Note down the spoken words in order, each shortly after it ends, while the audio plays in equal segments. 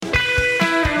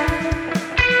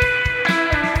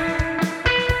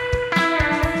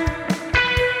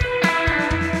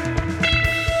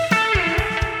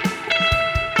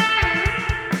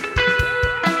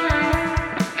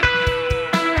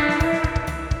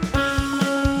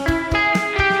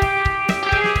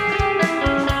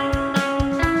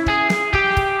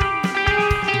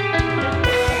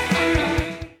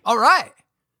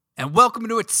and welcome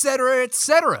to Etc.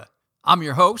 Etc. I'm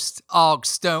your host, Og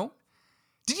Stone.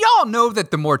 Did y'all know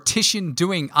that the mortician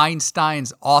doing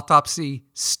Einstein's autopsy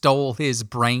stole his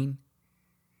brain?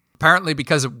 Apparently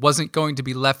because it wasn't going to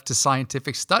be left to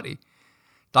scientific study.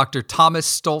 Dr.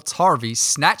 Thomas Stoltz Harvey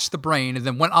snatched the brain and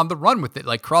then went on the run with it,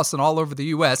 like crossing all over the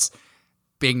U.S.,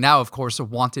 being now, of course, a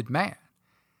wanted man.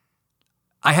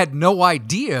 I had no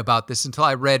idea about this until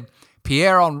I read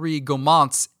Pierre-Henri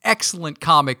Gaumont's excellent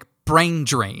comic Brain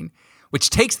Drain,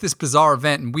 which takes this bizarre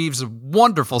event and weaves a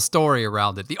wonderful story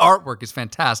around it. The artwork is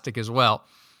fantastic as well.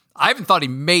 I even thought he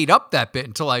made up that bit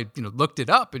until I looked it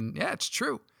up, and yeah, it's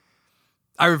true.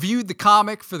 I reviewed the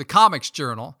comic for the Comics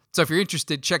Journal, so if you're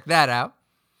interested, check that out.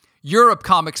 Europe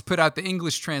Comics put out the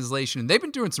English translation, and they've been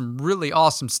doing some really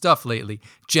awesome stuff lately.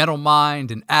 Gentle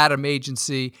Mind and Atom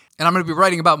Agency, and I'm going to be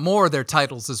writing about more of their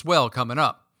titles as well coming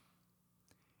up.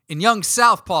 In Young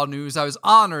Southpaw news, I was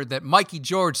honored that Mikey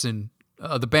Georgeson,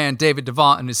 the band David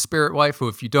Devant and his spirit wife, who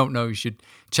if you don't know, you should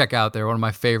check out. They're one of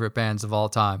my favorite bands of all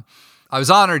time. I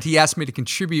was honored he asked me to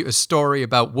contribute a story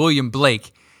about William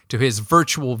Blake to his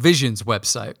Virtual Visions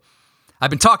website. I've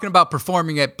been talking about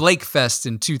performing at Blake Fest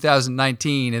in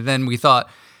 2019, and then we thought,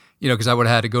 because I would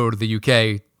have had to go to the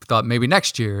UK, thought maybe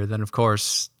next year. Then, of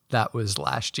course, that was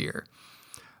last year.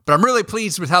 But I'm really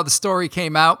pleased with how the story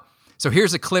came out. So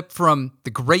here's a clip from the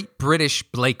Great British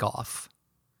Blake Off.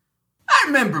 I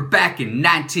remember back in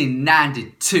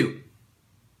 1992,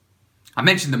 I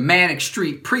mentioned the Manic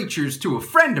Street Preachers to a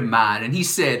friend of mine, and he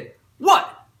said,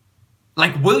 "What?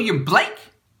 Like William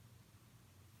Blake?"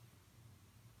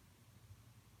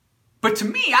 But to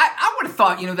me, I would have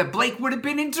thought, that Blake would have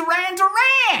been in Duran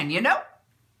Duran,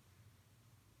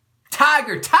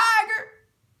 Tiger.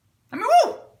 I mean,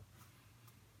 woo!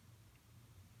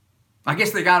 I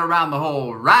guess they got around the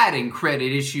whole writing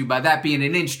credit issue by that being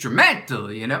an instrumental,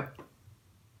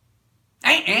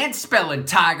 And spelling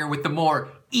Tiger with the more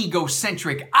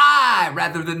egocentric I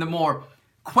rather than the more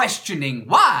questioning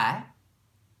why.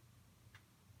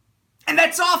 And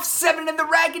that's off 7 and the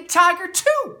Ragged Tiger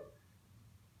too.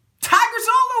 Tigers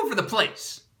all over the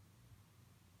place.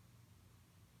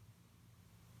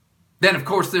 Then, of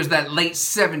course, there's that late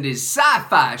 70s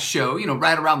sci-fi show,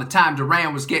 right around the time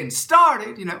Duran was getting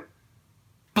started,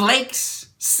 Blake's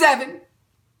 7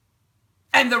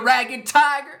 and the Ragged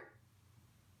Tiger.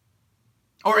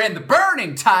 Or in the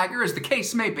Burning Tiger, as the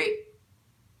case may be.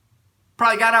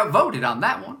 Probably got outvoted on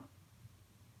that one.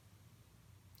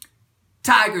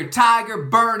 Tiger,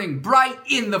 burning bright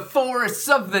in the forests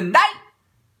of the night.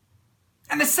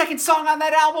 And the second song on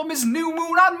that album is New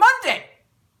Moon on Monday.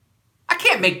 I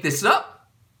can't make this up.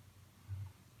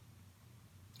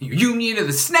 Union of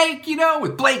the Snake,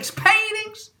 with Blake's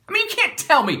paintings. I mean, you can't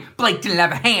tell me Blake didn't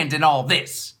have a hand in all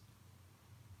this.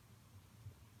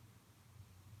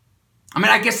 I mean,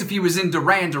 I guess if he was in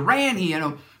Duran Duran, he,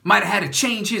 might have had to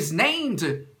change his name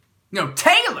to,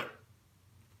 Taylor.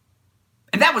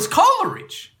 And that was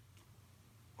Coleridge.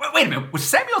 Wait a minute, was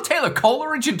Samuel Taylor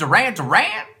Coleridge in Duran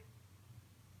Duran?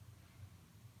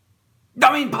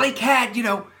 I mean, Blake had,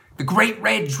 the great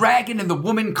red dragon and the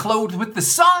woman clothed with the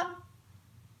sun.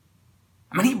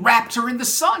 I mean, he wrapped her in the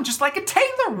sun just like a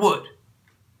tailor would.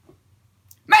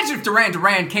 Imagine if Duran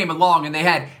Duran came along and they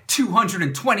had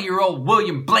 220-year-old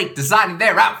William Blake designing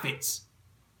their outfits.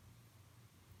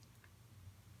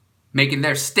 Making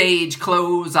their stage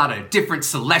clothes out of different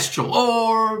celestial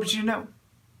orbs,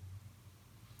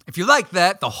 If you like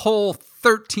that, the whole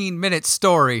 13-minute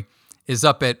story is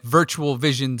up at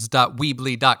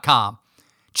virtualvisions.weebly.com.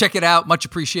 Check it out. Much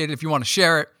appreciated if you want to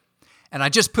share it. And I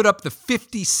just put up the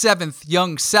 57th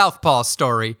Young Southpaw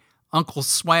story, Uncle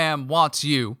Swam Wants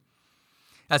You.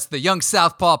 That's the Young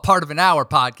Southpaw Part of an Hour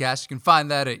podcast. You can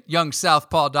find that at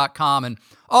youngsouthpaw.com and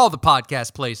all the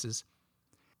podcast places.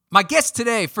 My guest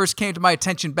today first came to my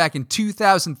attention back in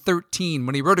 2013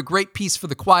 when he wrote a great piece for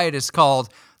The Quietist called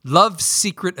Love's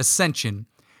Secret Ascension,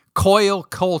 Coil,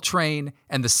 Coltrane,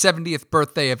 and the 70th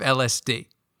Birthday of LSD.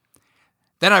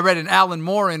 Then I read an Alan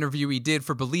Moore interview he did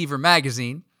for Believer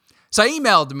magazine. So I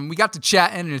emailed him and we got to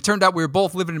chatting, and it turned out we were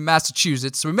both living in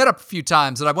Massachusetts. So we met up a few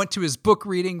times, and I went to his book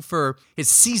reading for his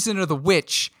Season of the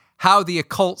Witch, How the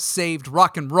Occult Saved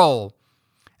Rock and Roll.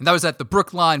 And that was at the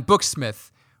Brookline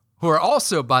Booksmith, who are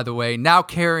also, by the way, now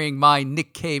carrying my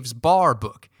Nick Cave's Bar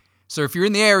book. So if you're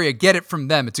in the area, get it from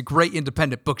them. It's a great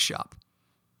independent bookshop.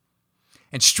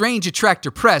 And Strange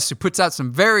Attractor Press, who puts out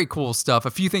some very cool stuff,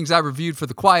 a few things I reviewed for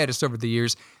The Quietist over the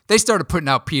years, they started putting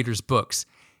out Peter's books,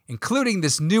 including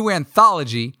this new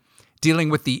anthology dealing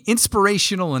with the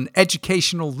inspirational and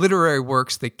educational literary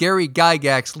works that Gary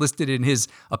Gygax listed in his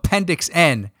Appendix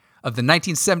N of the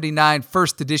 1979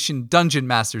 first edition Dungeon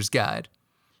Master's Guide.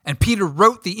 And Peter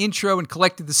wrote the intro and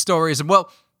collected the stories. And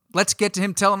well, let's get to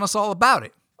him telling us all about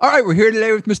it. All right, we're here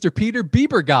today with Mr. Peter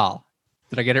Bebergal.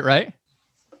 Did I get it right?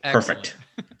 Perfect.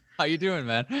 Excellent. How you doing,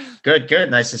 man? Good.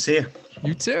 Nice to see you.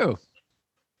 You too.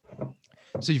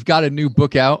 So you've got a new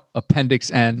book out,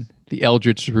 Appendix N, The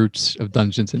Eldritch Roots of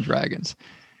Dungeons and Dragons,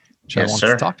 which I wanted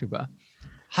to talk to you about.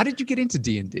 How did you get into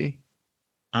D&D?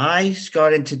 I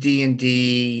got into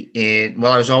D&D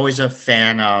I was always a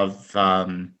fan of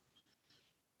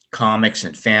comics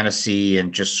and fantasy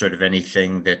and just sort of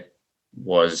anything that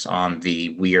was on the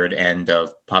weird end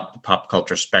of pop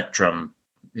culture spectrum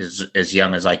as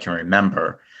young as I can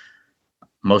remember,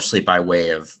 mostly by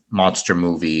way of monster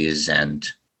movies and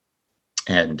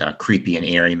Creepy and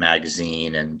Eerie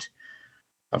magazine, and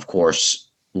of course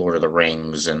Lord of the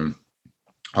Rings and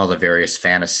all the various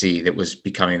fantasy that was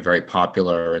becoming very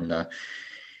popular in the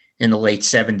late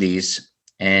 70s,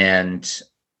 and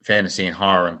fantasy and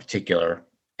horror in particular.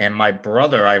 And my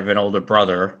brother, I have an older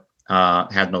brother,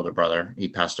 had an older brother. He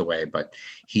passed away, but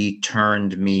he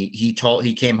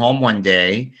came home one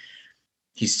day.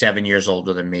 He's 7 years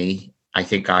older than me. I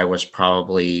think I was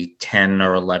probably 10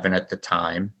 or 11 at the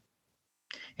time.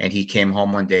 And he came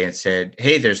home one day and said,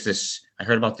 "Hey, I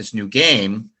heard about this new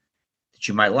game that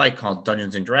you might like called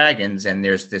Dungeons and Dragons. And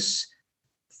there's this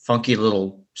funky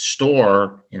little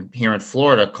store here in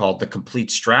Florida called The Complete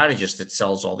Strategist that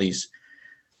sells all these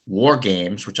war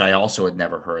games," which I also had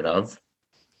never heard of.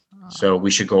 So we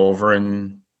should go over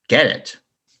and get it.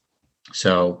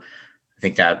 So I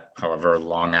think that, however,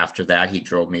 long after that, he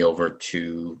drove me over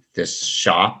to this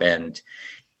shop, and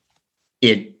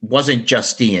it wasn't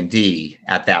just D&D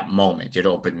at that moment. It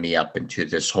opened me up into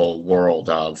this whole world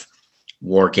of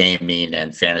wargaming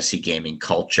and fantasy gaming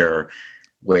culture,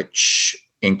 which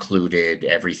included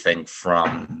everything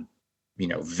from,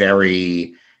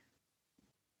 very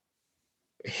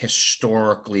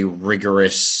historically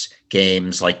rigorous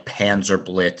games like Panzer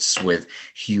Blitz with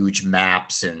huge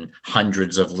maps and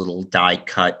hundreds of little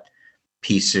die-cut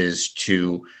pieces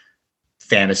to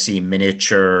fantasy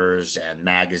miniatures and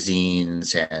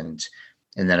magazines, and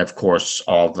then of course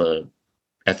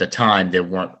at the time there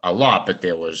weren't a lot, but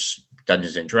there was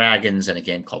Dungeons and Dragons and a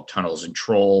game called Tunnels and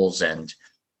Trolls, and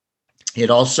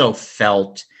it also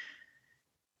felt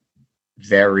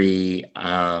very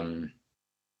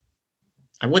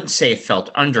I wouldn't say it felt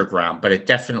underground, but it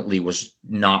definitely was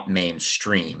not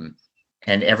mainstream,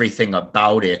 and everything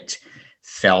about it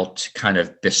felt kind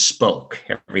of bespoke.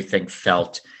 Everything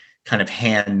felt kind of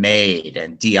handmade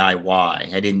and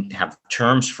DIY. I didn't have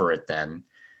terms for it then,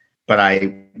 but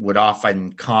I would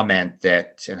often comment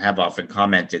that, and have often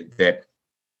commented that,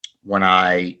 when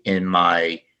I, in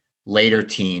my later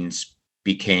teens,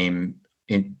 became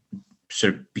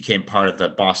part of the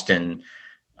Boston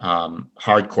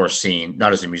hardcore scene,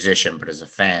 not as a musician, but as a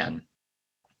fan,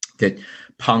 that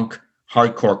punk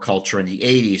hardcore culture in the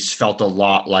 80s felt a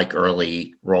lot like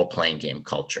early role-playing game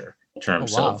culture in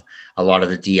terms of a lot of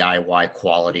the DIY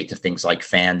quality to things like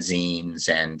fanzines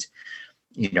and,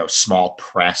 small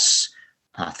press,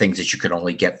 things that you could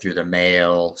only get through the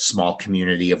mail, small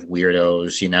community of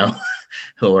weirdos,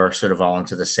 who are sort of all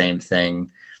into the same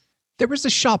thing. There was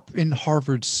a shop in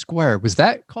Harvard Square. Was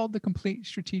that called The Complete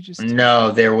Strategist?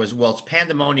 No, there was, it's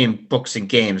Pandemonium Books and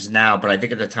Games now, but I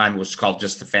think at the time it was called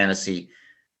just the Fantasy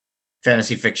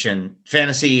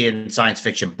and Science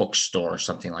Fiction Bookstore or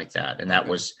something like that. And that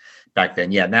was back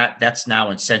then. Yeah, that's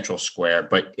now in Central Square,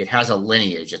 but it has a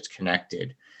lineage. It's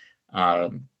connected.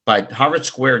 But Harvard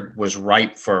Square was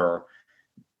ripe for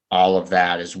all of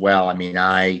that as well. I mean,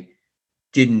 I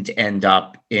didn't end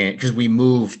up because we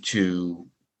moved to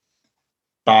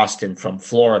Boston from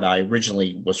Florida. I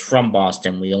originally was from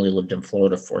Boston. We only lived in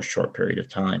Florida for a short period of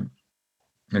time.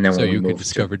 And then so you could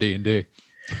discover D&D.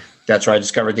 That's right. I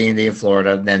discovered D&D in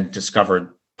Florida, and then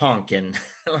discovered punk and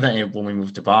when we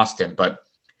moved to Boston. But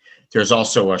there's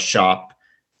also a shop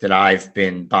that I've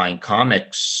been buying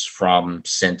comics from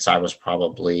since I was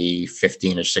probably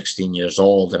 15 or 16 years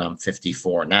old, and I'm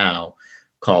 54 now,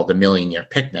 called The Million Year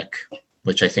Picnic,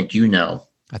 which I think you know.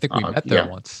 I think we met there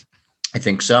once. I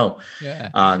think so. Yeah.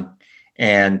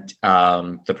 And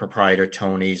the proprietor,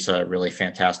 Tony's a really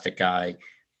fantastic guy.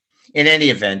 In any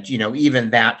event,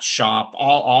 even that shop,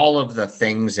 all of the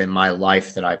things in my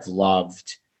life that I've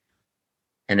loved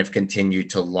and have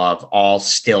continued to love, all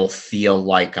still feel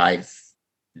like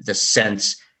the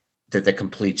sense that The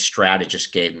Complete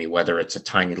Strategist gave me, whether it's a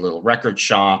tiny little record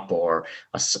shop or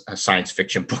a science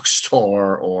fiction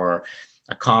bookstore or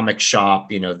a comic shop,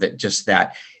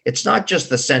 that it's not just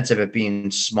the sense of it being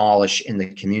smallish in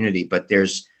the community, but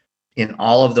there's in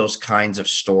all of those kinds of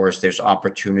stores, there's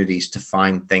opportunities to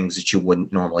find things that you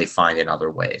wouldn't normally find in other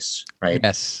ways, right?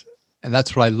 Yes. And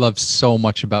that's what I love so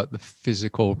much about the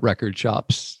physical record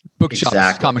shops, bookshops,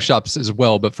 Exactly. comic shops as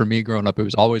well. But for me growing up, it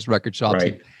was always record shops.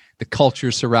 Right. And the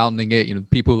culture surrounding it, the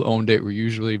people who owned it were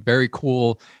usually very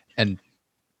cool and,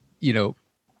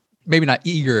 maybe not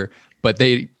eager, but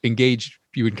they engaged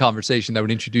you in conversation that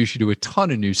would introduce you to a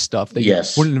ton of new stuff that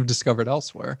Yes. you wouldn't have discovered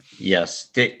elsewhere. Yes.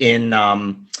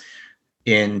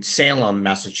 In Salem,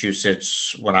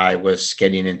 Massachusetts, when I was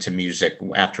getting into music,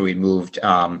 after we moved,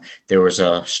 there was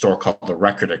a store called the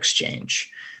Record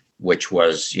Exchange, which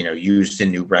was, used in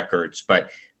new records.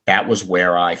 But that was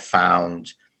where I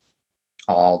found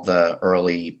all the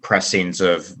early pressings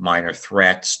of Minor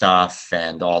Threat stuff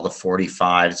and all the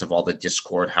 45s of all the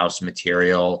Discord House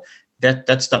material.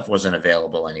 That stuff wasn't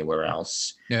available anywhere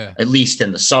else. Yeah. At least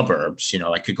in the suburbs.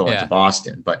 I could go into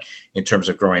Boston, but in terms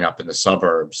of growing up in the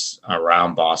suburbs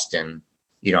around Boston,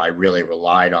 I really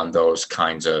relied on those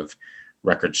kinds of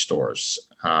record stores.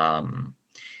 And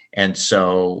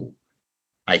so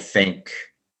I think,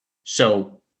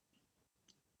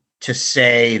 to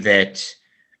say that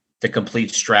The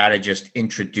Complete Strategist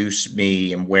introduced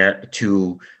me and where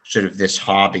to sort of this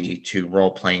hobby, to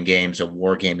role-playing games and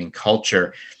wargaming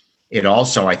culture, it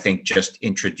also, I think, just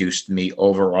introduced me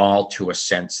overall to a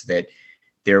sense that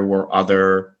there was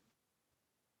other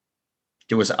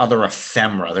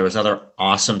ephemera, there was other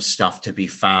awesome stuff to be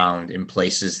found in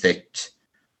places that,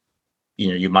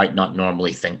 you might not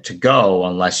normally think to go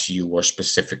unless you were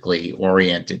specifically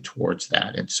oriented towards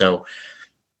that. And so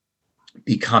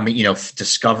becoming,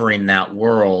 discovering that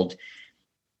world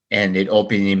and it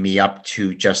opening me up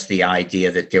to just the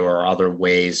idea that there were other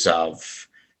ways of,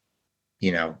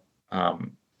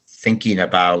 thinking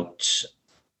about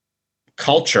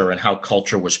culture and how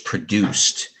culture was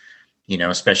produced,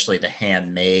 especially the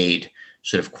handmade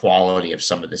sort of quality of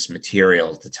some of this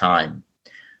material at the time,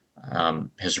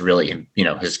 has really,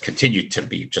 has continued to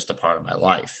be just a part of my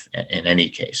life in any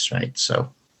case, right? So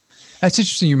that's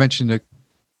interesting. You mentioned a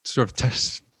sort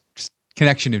of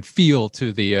connection and feel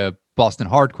to the Boston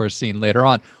hardcore scene later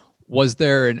on. Was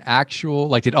there an actual,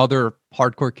 did other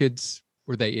hardcore kids,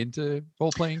 were they into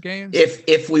role-playing games?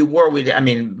 If we were,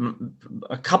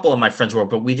 a couple of my friends were,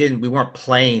 but we weren't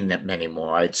playing them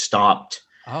anymore. I'd stopped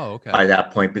by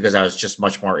that point because I was just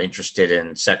much more interested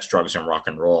in sex, drugs, and rock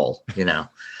and roll,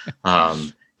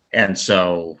 and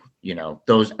so,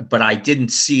 those, but I didn't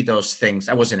see those things.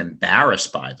 I wasn't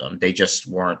embarrassed by them. They just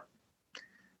weren't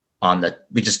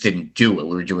we just didn't do it.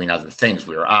 We were doing other things.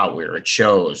 We were out, we were at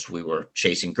shows, we were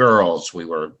chasing girls, we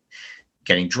were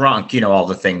getting drunk, all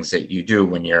the things that you do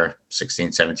when you're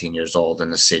 16, 17 years old in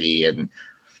the city. And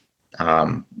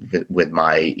with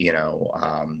my,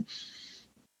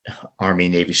 Army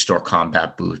Navy store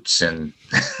combat boots and,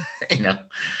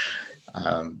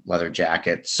 leather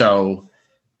jacket. So,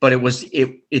 but it was,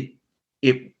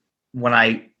 when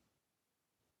I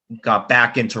got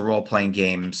back into role-playing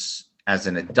games as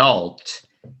an adult,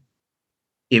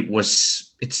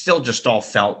 it still just all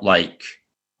felt like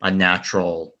a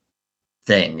natural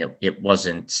thing. It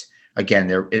wasn't, again,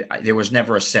 there was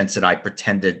never a sense that I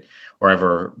pretended or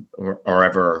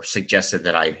ever suggested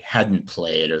that I hadn't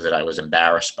played or that I was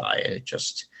embarrassed by it. It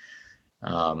just,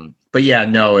 but yeah,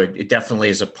 no, it definitely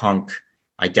is a punk.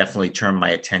 I definitely turned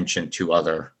my attention to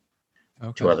other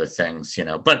things,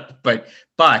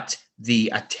 but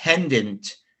the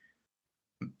attendant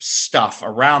stuff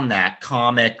around that,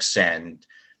 comics and,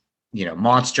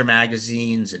 monster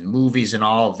magazines and movies and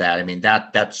all of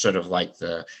that. That's sort of like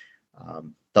the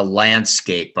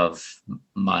landscape of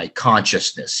my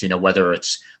consciousness, whether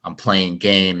it's I'm playing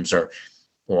games or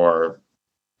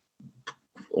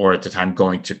at the time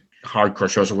going to hardcore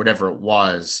shows or whatever it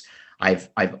was. I've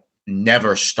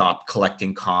never stopped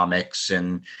collecting comics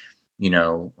and,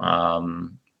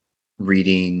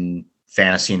 reading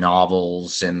fantasy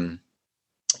novels and,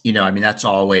 that's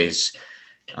always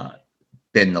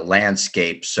been the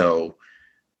landscape. So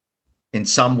in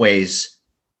some ways,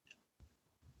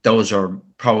 those are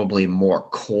probably more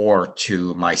core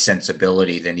to my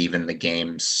sensibility than even the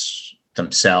games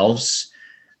themselves,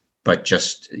 but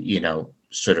just,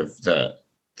 sort of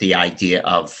the idea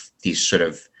of these sort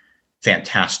of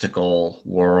fantastical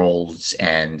worlds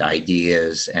and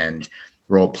ideas, and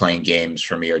role-playing games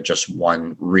for me are just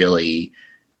one really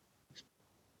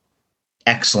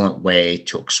excellent way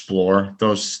to explore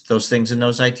those things and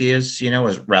those ideas,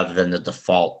 rather than the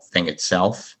default thing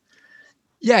itself.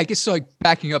 Yeah, I guess so. Like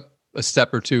backing up a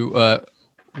step or two,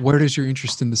 where does your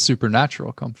interest in the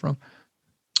supernatural come from?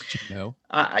 Did you know?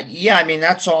 Yeah,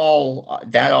 that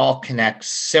all connects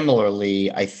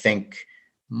similarly. I think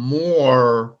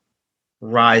more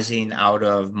rising out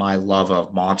of my love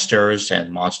of monsters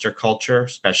and monster culture,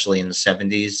 especially in the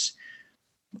 70s.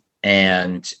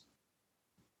 And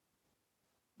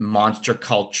monster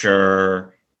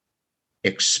culture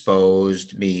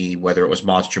exposed me, whether it was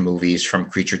monster movies from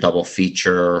Creature Double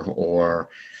Feature or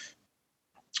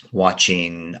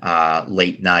watching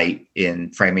late night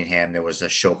in Framingham. There was a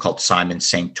show called Simon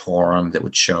Sanctorum that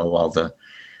would show all the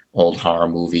old horror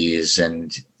movies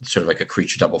and sort of like a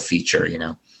Creature Double Feature, you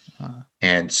know.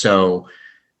 And so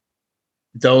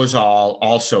those all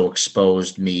also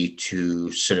exposed me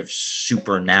to sort of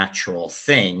supernatural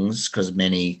things, because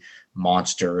many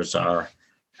monsters are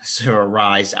sort of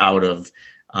arise out of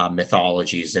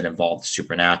mythologies that involve the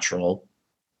supernatural.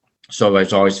 So I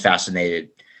was always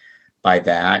fascinated by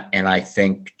that. And I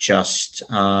think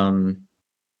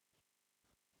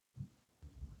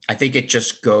I think it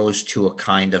just goes to a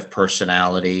kind of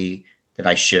personality that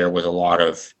I share with a lot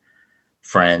of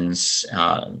friends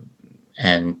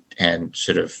and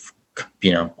sort of,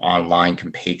 you know, online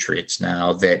compatriots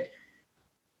now that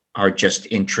are just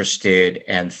interested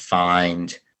and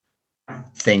find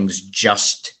things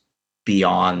just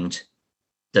beyond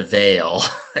the veil,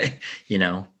 you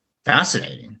know,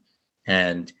 fascinating.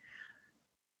 And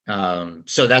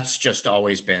so that's just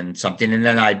always been something. And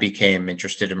then I became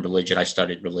interested in religion. I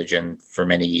studied religion for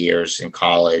many years in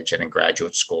college and in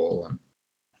graduate school.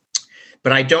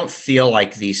 But I don't feel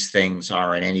like these things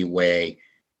are in any way,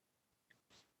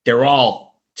 they're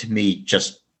all, to me,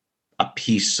 just a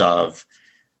piece of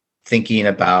thinking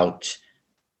about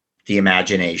the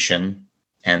imagination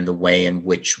and the way in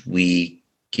which we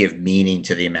give meaning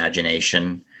to the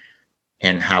imagination,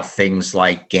 and how things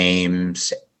like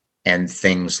games and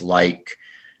things like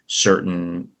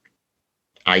certain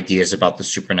ideas about the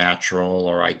supernatural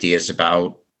or ideas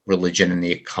about religion and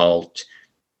the occult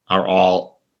are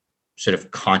all sort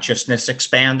of consciousness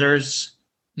expanders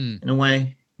in a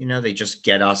way. You know, they just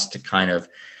get us to kind of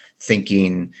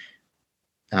thinking,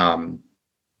 sort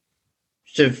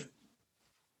of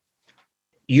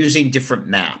using different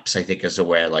maps, I think is the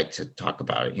way I like to talk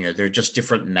about it. You know, they're just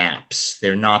different maps.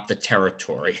 They're not the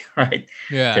territory, right?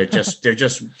 Yeah.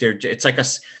 It's like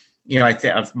you know, I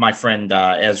think my friend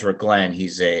Ezra Glenn,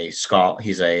 he's a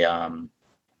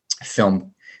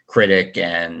film critic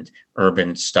and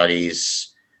urban studies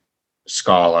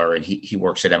scholar, and he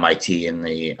works at MIT in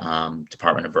the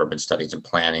Department of Urban Studies and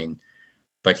Planning.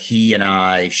 But he and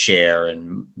I share,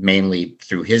 and mainly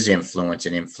through his influence,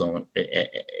 an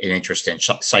interest in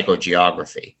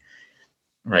psychogeography,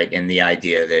 right? And the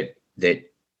idea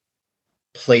that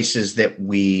places that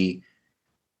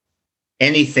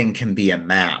anything can be a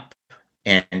map,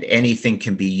 and anything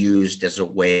can be used as a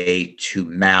way to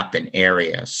map an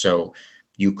area. So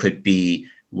you could be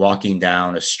walking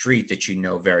down a street that you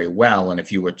know very well, and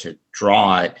if you were to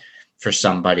draw it for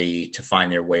somebody to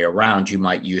find their way around, you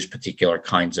might use particular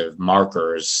kinds of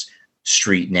markers,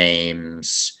 street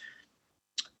names,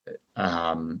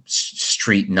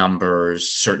 street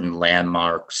numbers, certain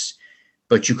landmarks.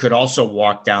 But you could also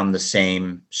walk down the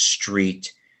same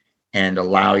street and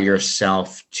allow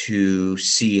yourself to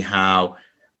see how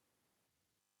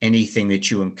anything that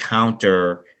you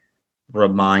encounter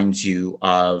reminds you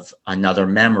of another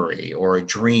memory or a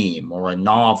dream or a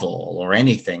novel or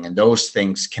anything. And those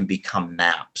things can become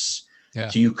maps. Yeah.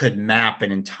 So you could map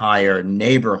an entire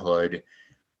neighborhood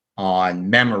on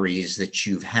memories that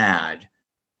you've had.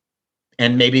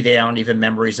 And maybe they aren't even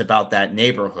memories about that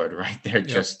neighborhood, right? They're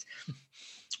just,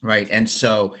 right. And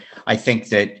so I think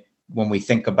that when we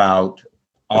think about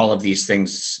all of these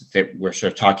things that we're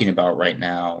sort of talking about right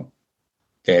now,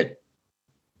 that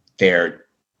they're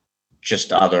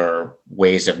just other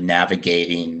ways of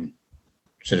navigating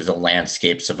sort of the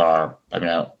landscapes of I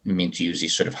don't mean to use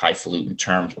these sort of highfalutin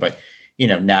terms, but, you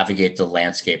know, navigate the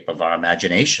landscape of our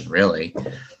imagination, really.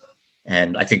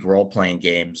 And I think role-playing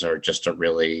games are just a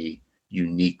really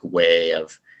unique way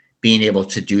of being able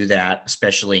to do that,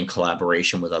 especially in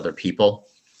collaboration with other people.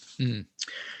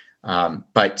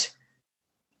 But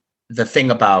the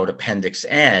thing about Appendix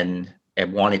N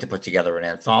and wanting to put together an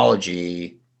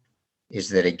anthology is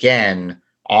that, again,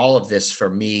 all of this for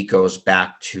me goes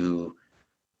back to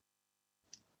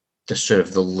the sort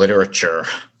of the literature,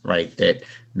 right, that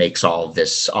makes all of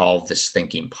this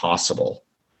thinking possible.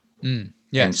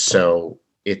 Yes. And so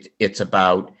it's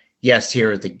about, yes,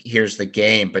 here's the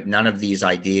game, but none of these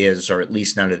ideas, or at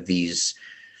least none of these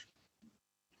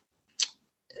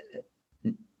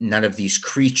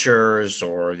creatures,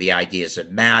 or the ideas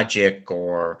of magic,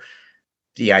 or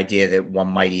the idea that one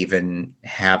might even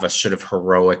have a sort of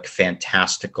heroic,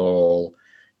 fantastical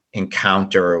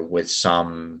encounter with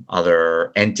some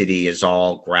other entity is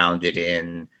all grounded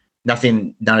in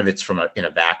nothing. None of it's in a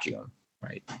vacuum,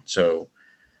 right? So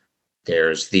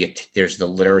there's the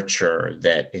literature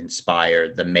that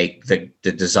inspired the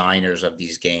designers of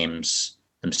these games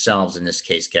themselves. In this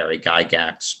case, Gary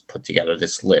Gygax put together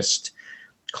this list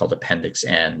called Appendix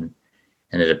N,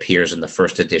 and it appears in the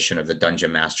first edition of the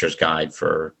Dungeon Master's Guide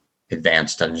for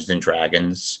Advanced Dungeons and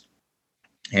Dragons.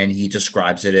 And he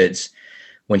describes it as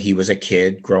when he was a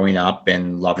kid growing up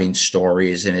and loving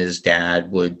stories, and his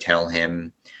dad would tell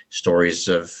him stories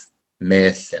of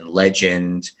myth and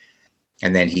legend.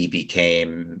 And then he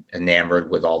became enamored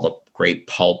with all the great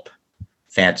pulp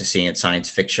fantasy and science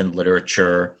fiction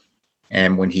literature.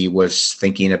 And when he was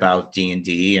thinking about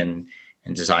D&D and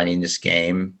designing this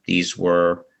game, this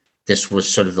was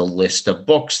sort of the list of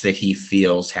books that he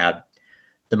feels had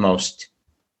the most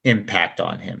impact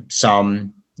on him.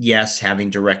 Some, yes, having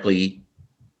directly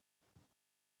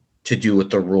to do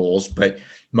with the rules, but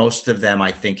most of them,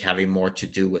 I think, having more to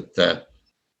do with the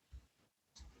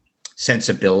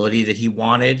sensibility that he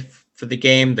wanted for the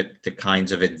game. The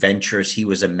kinds of adventures he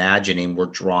was imagining were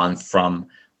drawn from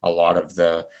a lot of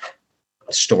the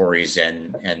stories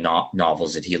and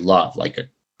novels that he loved, like a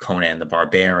Conan the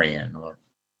Barbarian or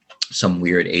some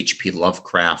weird H.P.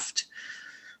 Lovecraft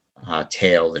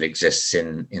tale that exists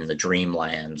in the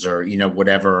Dreamlands, or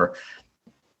whatever.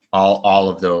 All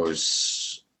of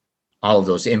those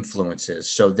influences.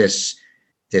 So this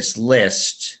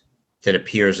list that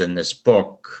appears in this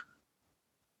book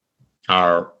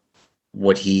are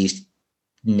what he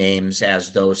names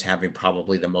as those having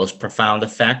probably the most profound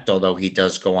effect, although he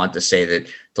does go on to say that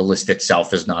the list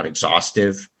itself is not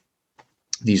exhaustive.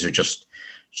 These are just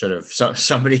sort of,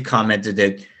 somebody commented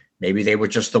that maybe they were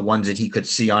just the ones that he could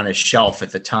see on his shelf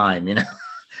at the time,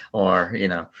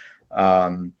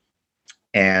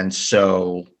 and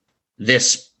so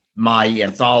my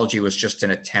anthology was just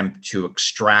an attempt to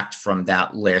extract from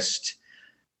that list,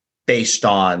 based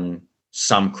on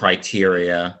some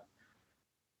criteria,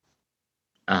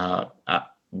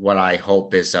 what I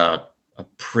hope is a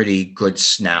pretty good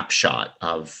snapshot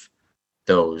of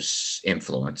those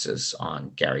influences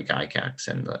on Gary Gygax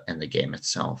and the game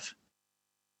itself.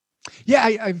 Yeah,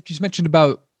 I just mentioned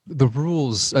about the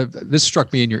rules. This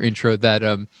struck me in your intro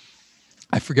that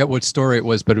I forget what story it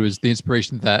was, but it was the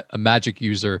inspiration that a magic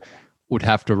user would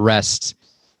have to rest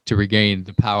to regain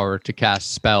the power to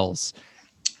cast spells.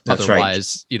 That's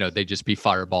Otherwise, right. They'd just be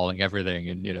fireballing everything,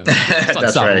 and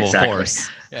That's right, exactly. Force.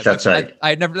 Yeah, That's right.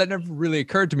 That never really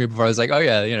occurred to me before. I was like, oh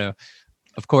yeah,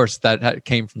 of course that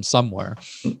came from somewhere.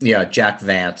 Yeah, Jack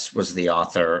Vance was the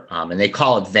author, and they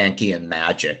call it Vankian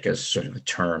magic as sort of a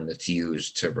term that's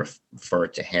used to refer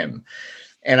to him.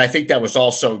 And I think that was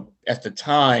also at the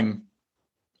time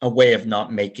a way of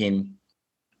not making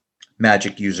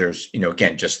magic users,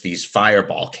 again, just these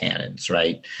fireball cannons,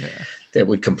 right? Yeah. That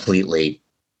would completely,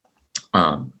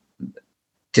 the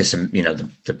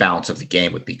balance of the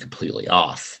game would be completely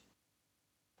off.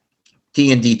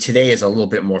 D&D today is a little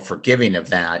bit more forgiving of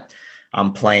that.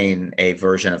 I'm playing a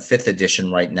version of 5th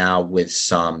edition right now with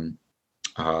some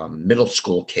middle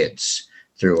school kids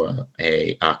through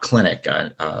a clinic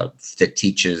that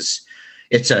teaches.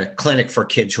 It's a clinic for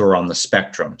kids who are on the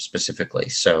spectrum specifically.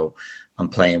 So I'm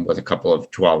playing with a couple of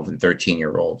 12 and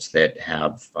 13-year-olds that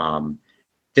have,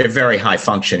 they're very high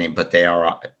functioning, but they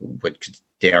are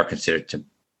considered to,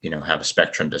 have a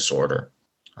spectrum disorder,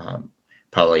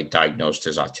 probably diagnosed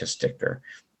as autistic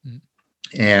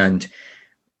and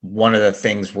one of the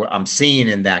things where I'm seeing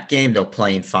in that game, though,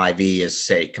 playing 5e is,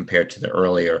 say, compared to the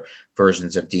earlier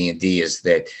versions of D&D, is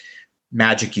that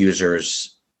magic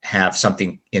users have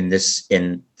something in the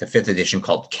 5th edition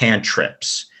called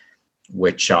cantrips,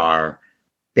 which are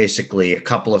basically a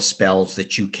couple of spells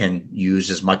that you can use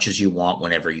as much as you want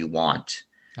whenever you want.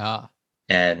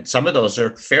 And some of those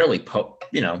are fairly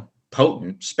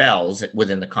potent spells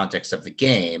within the context of the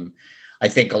game. I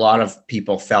think a lot of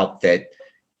people felt that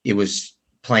it was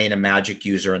playing a magic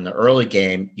user in the early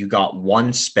game. You got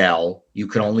one spell, you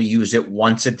could only use it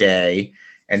once a day,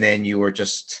 and then you were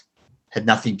had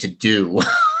nothing to do.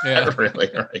 Yeah.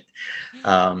 Really, right?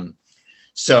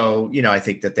 So, I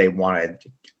think that they wanted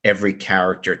every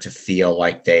character to feel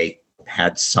like they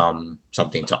had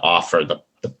something to offer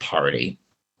the party.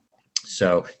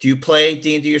 So, do you play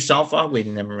D&D yourself? We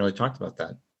never really talked about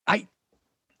that.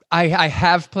 I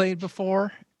have played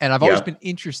before, and I've always been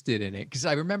interested in it because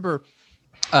I remember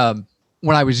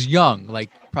when I was young,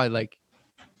 probably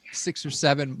 6 or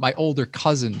 7, my older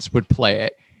cousins would play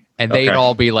it. And they'd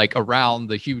all be around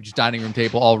the huge dining room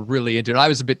table, all really into it. I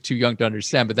was a bit too young to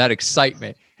understand, but that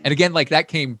excitement. And again, that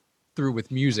came through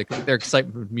with music. Like their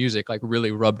excitement with music like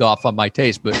really rubbed off on my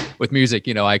taste. But with music,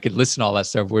 I could listen to all that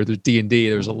stuff. Where there's D&D,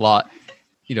 there's a lot,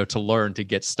 to learn to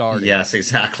get started. Yes,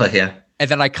 exactly. Yeah. And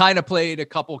then I kind of played a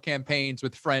couple campaigns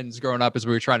with friends growing up as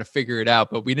we were trying to figure it out,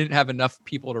 but we didn't have enough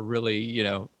people to really,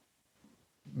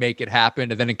 make it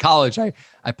happen. And then in college, I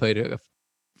played it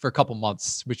for a couple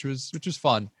months, which was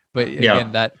fun. But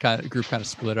again, that kind of group kind of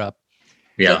split up.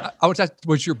 Yeah. So I was asked,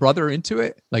 was your brother into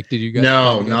it? Like, did you guys?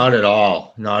 No, not at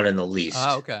all. Not in the least.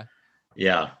 Oh, okay.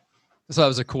 Yeah. So that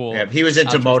was a cool. Yeah, he was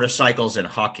into motorcycles and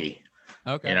hockey.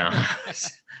 Okay. And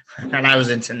I was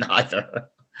into neither.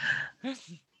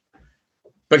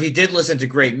 But he did listen to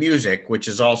great music, which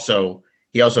is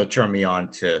he also turned me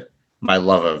on to my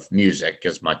love of music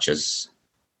as much as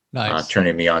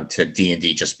turning me on to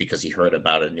D&D just because he heard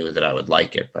about it, knew that I would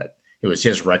like it. But it was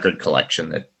his record collection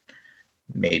that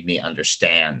made me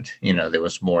understand, there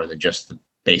was more than just the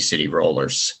Bay City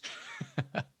Rollers.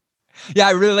 Yeah,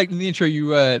 I really like in the intro,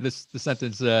 the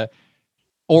sentence,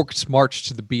 orcs march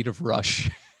to the beat of Rush.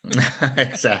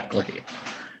 Exactly.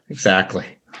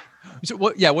 So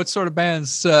what sort of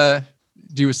bands do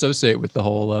you associate with the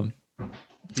whole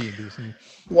D&D scene?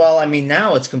 Well, I mean,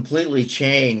 now it's completely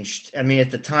changed. I mean,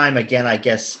 at the time, again, I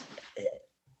guess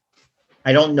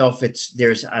I don't know if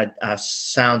there's a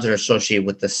sounds that are associated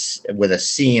with a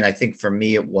scene. I think for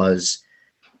me, it was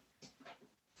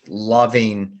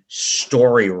loving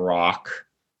story rock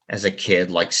as a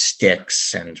kid, like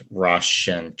Styx and Rush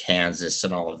and Kansas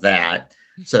and all of that.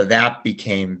 So that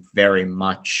became very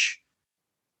much,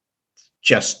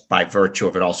 just by virtue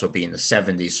of it also being the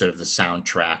 70s, sort of the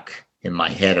soundtrack in my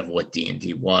head of what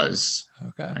D&D was.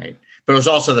 Okay. Right. But it was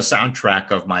also the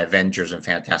soundtrack of my Avengers and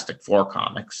Fantastic Four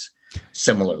comics,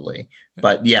 similarly.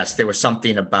 But yes, there was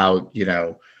something about,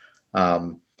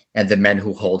 and the men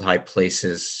who hold high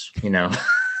places,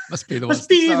 must be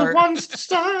the ones to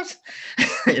start.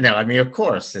 I mean, of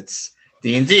course, it's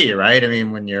D&D, right? I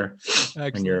mean, when you're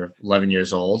 11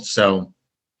 years old. So,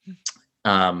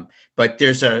 but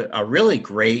there's a really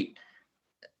great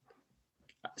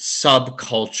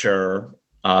subculture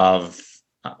of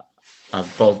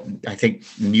both, I think,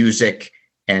 music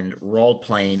and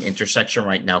role-playing intersection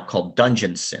right now called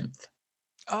Dungeon Synth.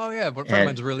 Oh yeah, but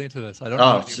friend's really into this. I don't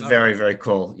know. Oh, it's very, very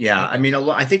cool. Yeah, okay. I mean,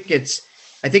 I think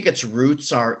its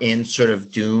roots are in sort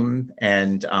of doom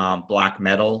and black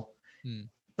metal,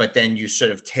 but then you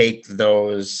sort of take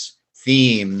those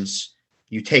themes,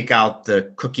 you take out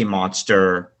the Cookie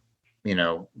Monster,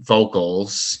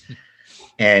 vocals,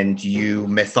 and you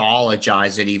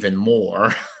mythologize it even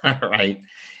more, right?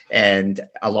 And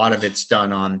a lot of it's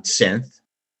done on synth.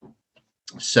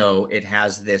 So it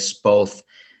has this both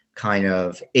kind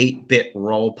of 8-bit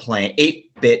role-playing,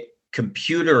 8-bit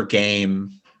computer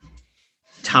game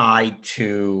tied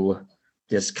to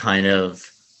this kind of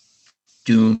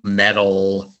doom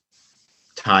metal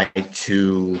tied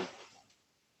to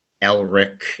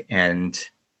Elric and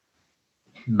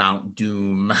Mount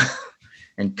Doom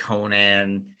and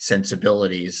Conan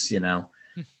sensibilities,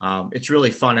 It's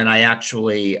really fun. And I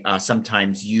actually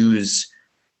sometimes use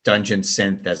Dungeon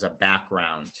Synth as a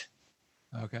background.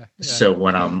 Okay. Yeah. So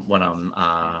when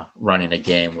I'm running a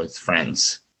game with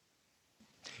friends.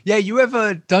 Yeah, you have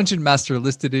a Dungeon Master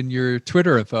listed in your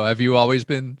Twitter info. Have you always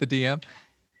been the DM?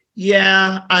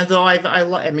 Yeah, although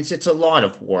I mean, it's a lot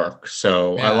of work.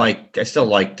 So yeah. I still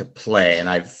like to play, and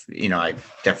I've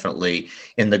definitely,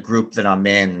 in the group that I'm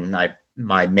in,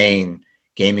 my main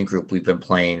gaming group, we've been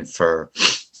playing for,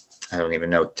 I don't even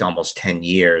know, almost 10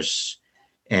 years.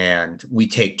 And we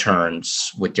take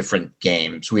turns with different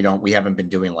games. We haven't been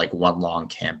doing like one long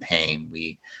campaign.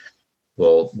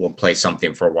 We'll play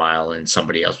something for a while and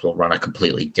somebody else will run a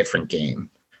completely different game.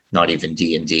 Not even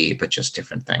D&D, but just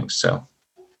different things. So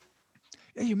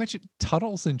yeah, you mentioned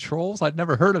Tunnels and Trolls. I'd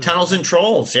never heard of Tunnels and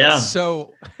Trolls, yeah.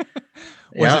 So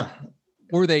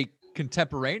were they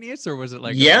contemporaneous or was it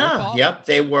like yep,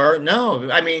 they were.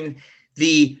 No, I mean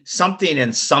the something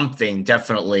and something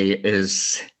definitely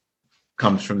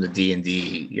comes from the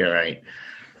D&D, you're right.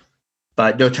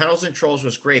 But no, Tunnels and Trolls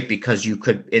was great because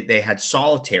they had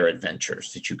solitaire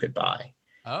adventures that you could buy.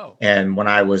 Oh. And when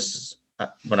I was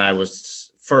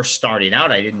first starting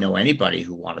out, I didn't know anybody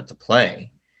who wanted to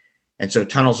play. And so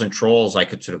Tunnels and Trolls, I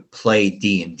could sort of play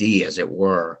D&D as it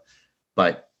were,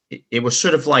 but it was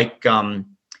sort of like, it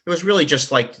was really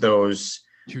just like those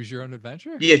Choose Your Own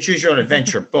Adventure? Yeah, Choose Your Own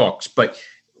Adventure books, but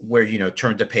where,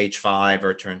 turn to page 5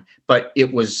 but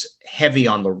it was heavy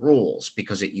on the rules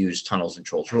because it used Tunnels and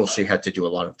Trolls rules. So you had to do a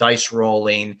lot of dice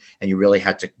rolling and you really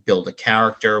had to build a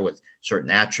character with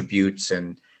certain attributes.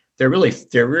 And they're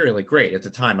really great at the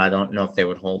time. I don't know if they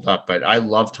would hold up, but I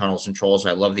love Tunnels and Trolls.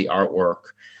 I love the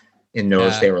artwork. in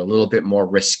those. Yeah. They were a little bit more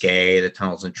risque, the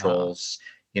Tunnels and Trolls.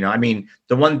 I mean,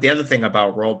 the other thing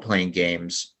about role-playing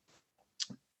games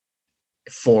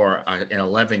for an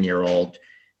 11-year-old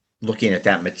looking at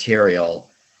that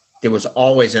material, there was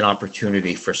always an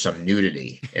opportunity for some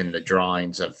nudity in the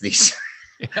drawings of these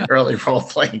early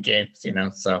role-playing games,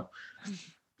 so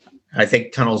I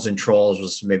think Tunnels and Trolls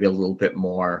was maybe a little bit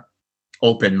more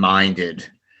open-minded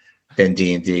than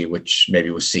D&D, which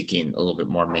maybe was seeking a little bit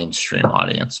more mainstream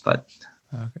audience. But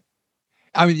okay.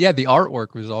 I mean, yeah, the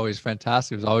artwork was always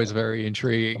fantastic. It was always very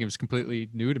intriguing. It was completely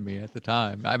new to me at the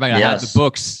time. I mean, I had the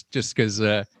books just because,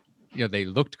 they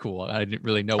looked cool. I didn't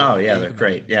really know. Oh yeah, they're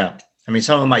great. Yeah. I mean,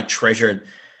 some of my treasured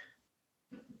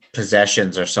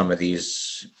possessions are some of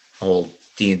these old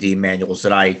D&D manuals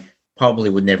that I probably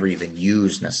would never even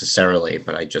use necessarily,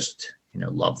 but I just,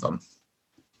 love them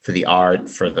for the art,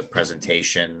 for the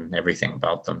presentation, everything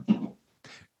about them.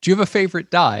 Do you have a favorite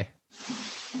die?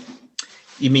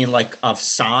 You mean like of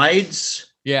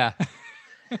sides? Yeah.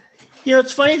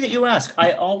 It's funny that you ask.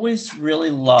 I always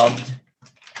really loved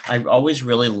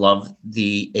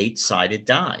the 8-sided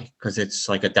die because it's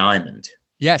like a diamond.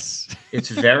 Yes. It's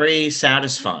very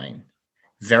satisfying,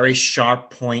 very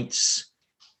sharp points.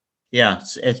 Yeah,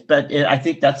 I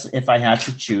think that's, if I had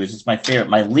to choose, it's my favorite.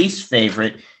 My least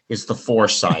favorite is the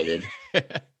 4-sided.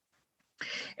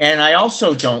 And I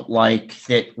also don't like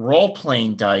that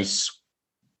role-playing dice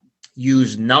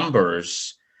use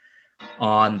numbers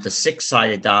on the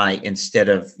 6-sided die instead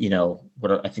of,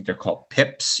 what I think they're called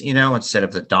pips, instead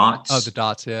of the dots. Oh, the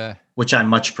dots, yeah. Which I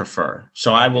much prefer.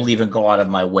 So I will even go out of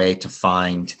my way to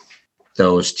find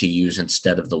those to use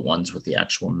instead of the ones with the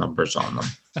actual numbers on them.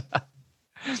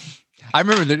 I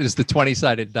remember that it was the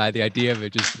 20-sided die. The idea of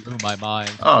it just blew my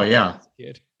mind. Oh, yeah.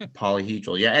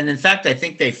 Polyhedral. Yeah. And in fact, I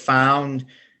think they found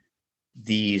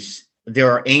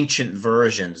there are ancient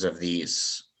versions of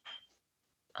these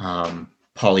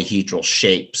polyhedral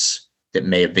shapes that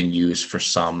may have been used for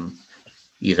some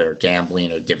either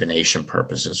gambling or divination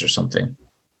purposes or something.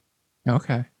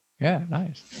 Okay. Yeah,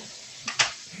 nice.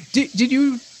 Do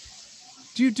you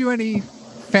do any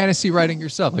fantasy writing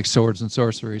yourself, like swords and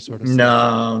sorcery sort of stuff?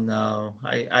 No.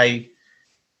 I'd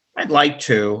like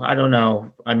to. I don't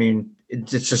know. I mean,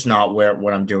 it's just not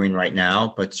what I'm doing right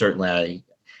now, but certainly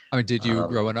I mean, did you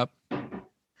growing up?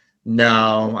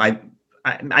 No,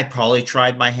 I probably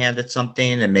tried my hand at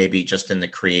something, and maybe just in the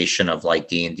creation of like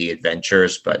D&D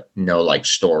adventures, but no like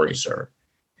stories or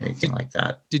anything like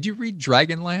that. Did you read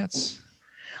Dragonlance?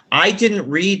 I didn't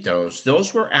read those.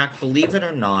 Those were believe it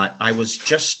or not, I was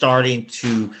just starting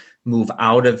to move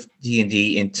out of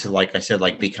D&D into, like I said,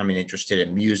 like becoming interested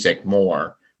in music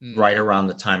more right around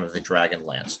the time of the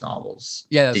Dragonlance novels.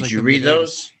 Yeah. Did you read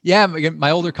those? Yeah.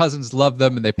 My older cousins loved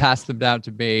them and they passed them down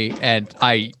to me, and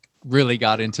I really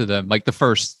got into them. Like the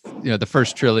first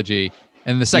trilogy,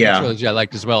 and the second trilogy I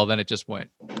liked as well. Then it just went,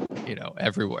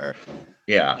 everywhere.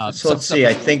 Yeah. So let's see.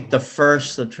 I think the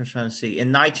first, I'm trying to see,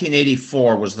 in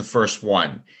 1984 was the first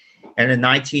one. And in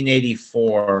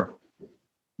 1984,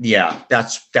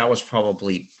 that was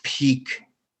probably peak,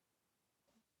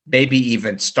 maybe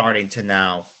even starting to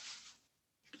now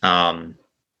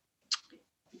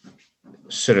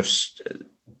sort of,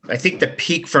 I think the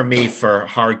peak for me for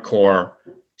hardcore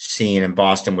scene in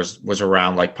Boston was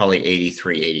around like probably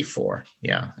 83, 84.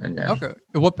 Yeah. And then, okay.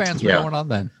 What bands were going on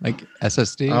then? Like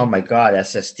SSD? Oh my God.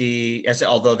 SSD,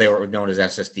 although they were known as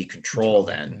SSD Control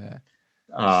then. Yeah.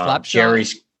 Slapshot?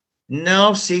 Jerry's.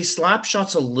 No, see,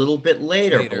 Slapshot's a little bit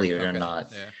later. Believe it or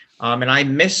not. Yeah. And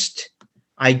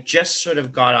I just sort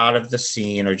of got out of the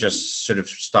scene, or just sort of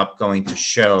stopped going to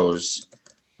shows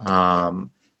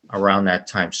around that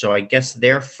time. So I guess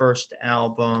their first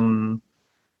album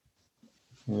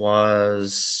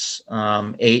was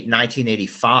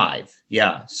 1985.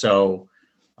 Yeah. So,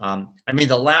 I mean,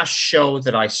 the last show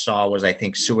that I saw was, I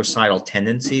think, Suicidal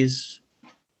Tendencies.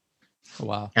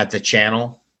 Wow. At the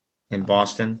Channel in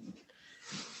Boston.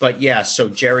 But yeah, so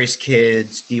Jerry's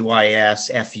Kids,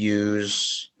 DYS,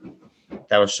 FUs,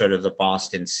 that was sort of the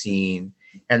Boston scene.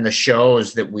 And the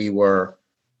shows that we were,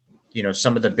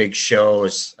 some of the big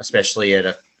shows, especially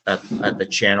at the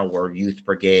Channel, were Youth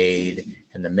Brigade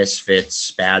and the Misfits,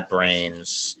 Bad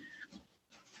Brains.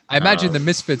 I imagine the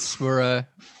Misfits were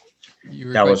you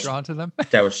were quite drawn to them.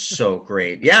 That was so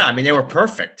great. Yeah, I mean, they were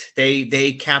perfect.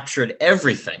 They captured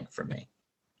everything for me.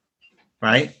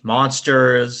 Right?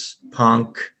 Monsters,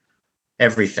 punk,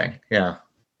 everything. Yeah.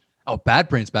 Oh, Bad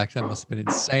Brains back then must have been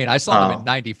insane. I saw them in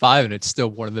 95, and it's still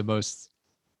one of the most.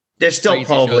 They're still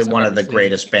probably one of the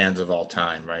greatest bands of all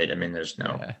time, right? I mean, there's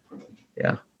no.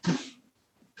 Yeah.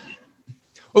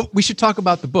 Oh, we should talk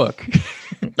about the book.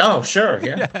 Oh, sure.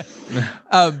 Yeah.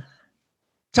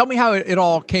 tell me how it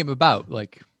all came about.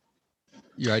 Like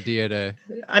your idea to.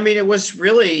 I mean, it was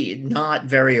really not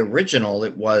very original.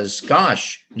 It was,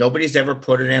 gosh, nobody's ever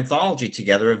put an anthology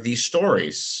together of these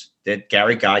stories that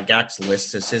Gary Gygax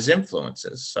lists as his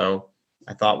influences. So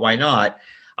I thought, why not?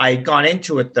 I had gone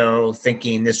into it, though,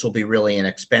 thinking this will be really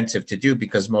inexpensive to do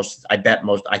because I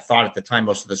thought at the time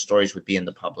most of the stories would be in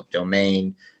the public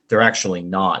domain. They're actually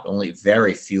not. Only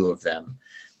very few of them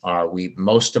are.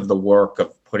 Most of the work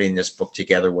of putting this book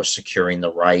together was securing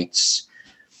the rights,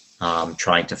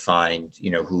 trying to find,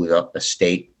 who the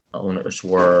estate owners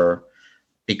were,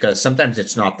 because sometimes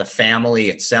it's not the family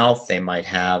itself. They might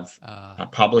have a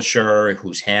publisher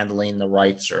who's handling the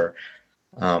rights or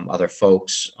other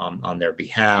folks on their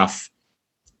behalf.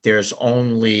 There's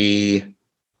only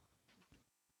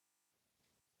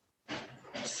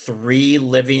 3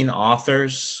 living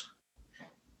authors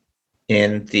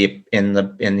in the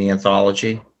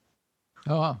anthology.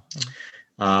 Oh,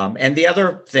 wow. And the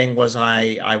other thing was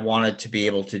I wanted to be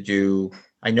able to do,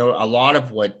 I know a lot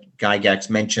of what Gygax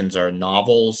mentions are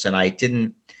novels, and I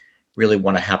didn't really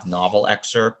want to have novel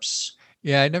excerpts.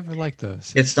 Yeah, I never liked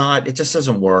those. It just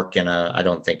doesn't work I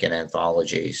don't think in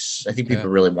anthologies. I think people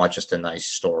really want just a nice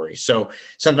story. So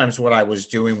sometimes what I was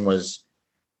doing was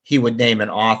he would name an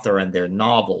author and their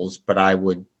novels, but I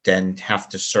would then have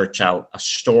to search out a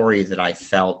story that I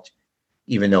felt,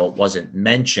 even though it wasn't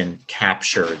mentioned,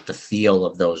 captured the feel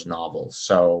of those novels.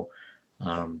 So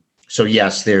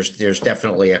yes, there's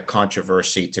definitely a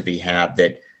controversy to be had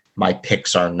that my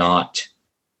picks are not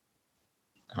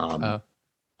 100%,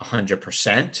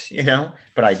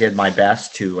 but I did my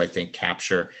best to, I think,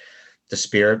 capture the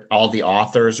spirit. All the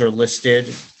authors are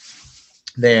listed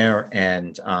there.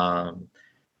 And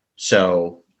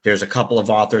so there's a couple of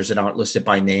authors that aren't listed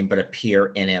by name, but appear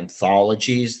in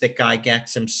anthologies that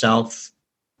Gygax himself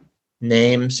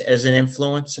names as an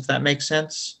influence, if that makes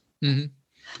sense. Mm-hmm.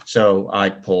 So I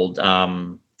pulled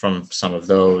from some of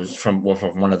those, from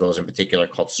one of those in particular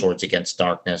called Swords Against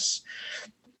Darkness.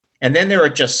 And then there are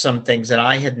just some things that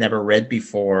I had never read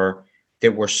before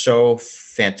that were so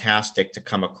fantastic to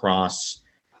come across.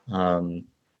 The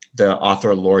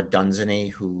author Lord Dunsany,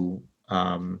 who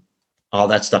all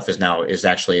that stuff is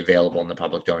actually available in the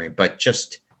public domain, but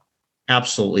just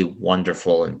absolutely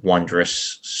wonderful and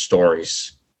wondrous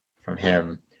stories from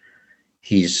him.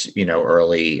 He's,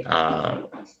 early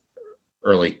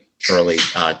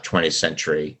 20th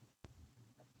century.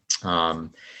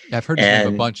 I've heard his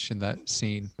name a bunch in that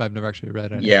scene, but I've never actually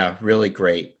read it. Yeah, really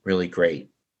great.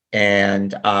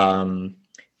 And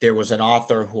there was an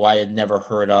author who I had never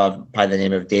heard of by the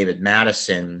name of David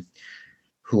Madison,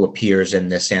 who appears in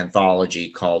this anthology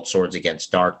called Swords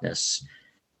Against Darkness.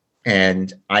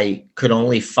 And I could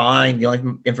only find, the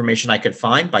only information I could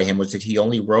find by him was that he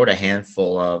only wrote a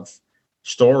handful of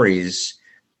stories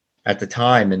at the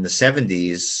time in the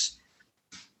 70s,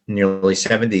 in the early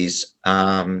 70s,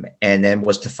 and then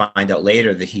was to find out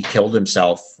later that he killed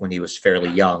himself when he was fairly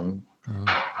young,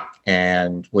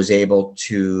 and was able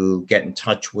to get in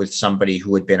touch with somebody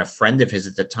who had been a friend of his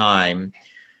at the time,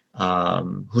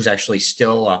 who's actually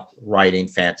still writing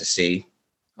fantasy.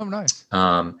 Oh, nice.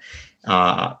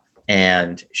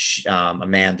 And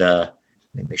Amanda,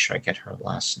 let me make sure I get her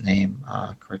last name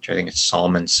correct. I think it's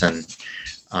Salmonson.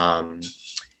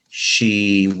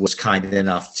 She was kind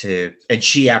enough to, and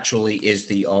she actually is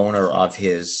the owner of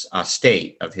his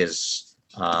estate, of his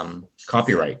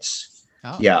copyrights.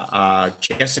 Oh. Yeah,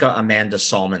 Jessica Amanda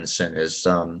Salmonson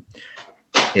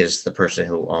is the person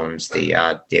who owns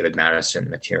the David Madison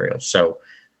material. So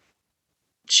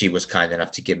she was kind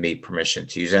enough to give me permission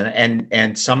to use it.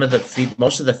 And some of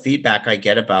most of the feedback I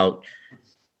get about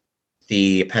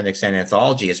the Appendix N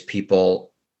anthology is people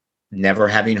never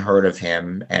having heard of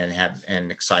him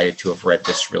and excited to have read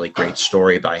this really great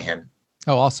story by him.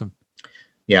 Oh, awesome.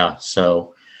 Yeah.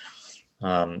 So,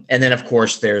 and then of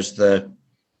course there's the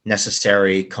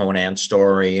necessary Conan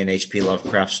story and H.P.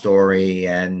 Lovecraft story,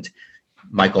 and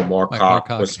Michael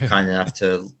Moorcock was kind enough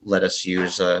to let us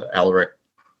use the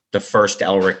first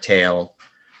Elric tale,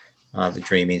 The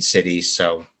Dreaming City.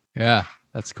 So yeah,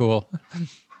 that's cool.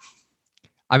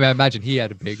 I mean, I imagine he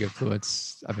had a big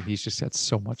influence. I mean, he's just had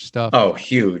so much stuff. Oh,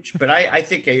 huge. But I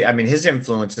think, his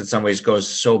influence in some ways goes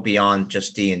so beyond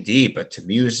just D&D, but to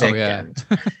music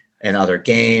and other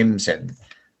games. And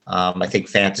I think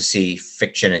fantasy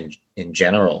fiction in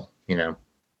general, Did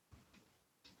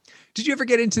you ever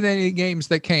get into any games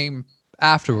that came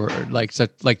afterward, like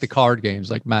the card games,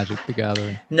 like Magic the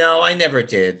Gathering? No, I never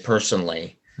did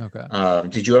personally. Okay.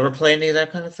 Did you ever play any of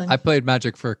that kind of thing? I played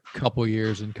Magic for a couple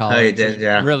years in college. Oh, you did?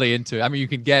 Yeah. Really into it. I mean,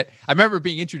 I remember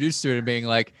being introduced to it and being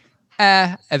like,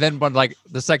 And then when like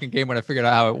the second game, when I figured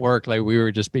out how it worked, like we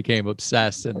were just became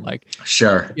obsessed and like,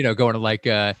 Sure. going to like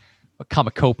a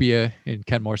Comicopia in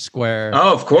Kenmore Square.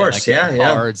 Oh, of course. And, like,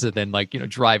 Yeah. cards, and then like,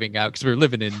 driving out because we were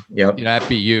living in, Yep. at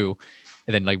BU,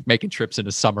 and then like making trips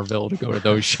into Somerville to go to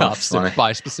those shops to funny.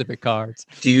 buy specific cards.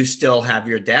 Do you still have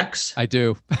your decks? I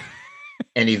do.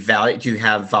 Any value? Do you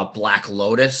have Black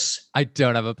Lotus? I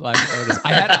don't have a Black Lotus.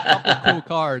 I had a couple cool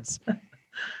cards.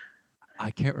 I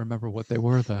can't remember what they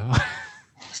were though.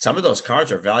 Some of those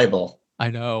cards are valuable. I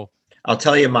know. I'll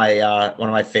tell you my one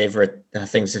of my favorite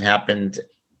things that happened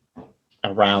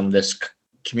around this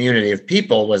community of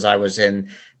people was I was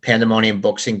in Pandemonium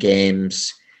Books and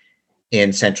Games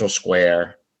in Central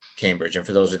Square, Cambridge. And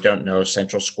for those that don't know,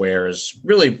 Central Square is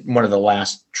really one of the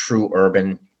last true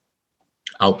urban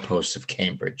outposts of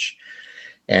Cambridge.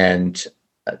 And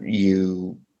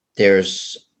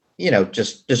there's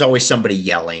always somebody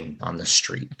yelling on the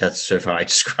street. That's sort of how I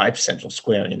describe Central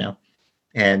Square,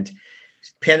 And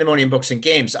Pandemonium Books and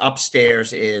Games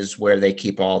upstairs is where they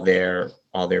keep all their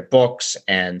books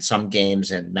and some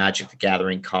games and Magic the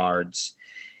Gathering cards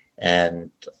and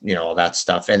all that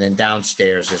stuff. And then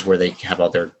downstairs is where they have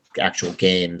all their actual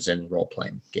games and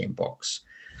role-playing game books.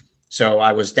 So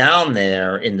I was down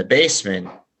there in the basement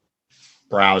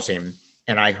browsing,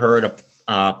 and I heard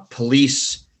a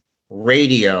police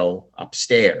radio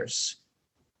upstairs,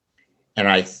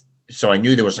 and so I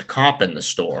knew there was a cop in the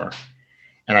store,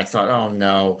 and I thought, oh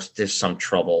no, there's some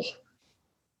trouble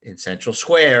in Central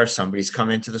Square. Somebody's come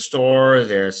into the store.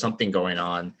 There's something going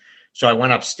on. So I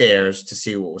went upstairs to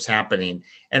see what was happening,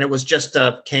 and it was just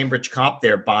a Cambridge cop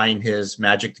there buying his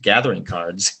Magic the Gathering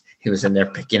cards. He was in there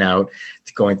picking out,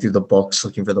 going through the books,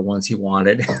 looking for the ones he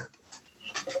wanted.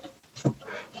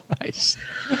 Nice.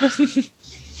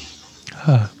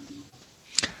 I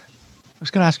was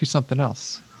going to ask you something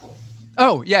else.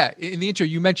 Oh, yeah. In the intro,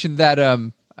 you mentioned that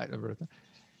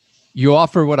you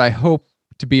offer what I hope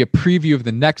to be a preview of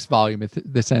the next volume of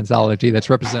this anthology that's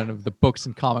representative of the books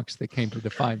and comics that came to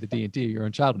define the D&D of your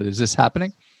own childhood. Is this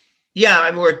happening? Yeah,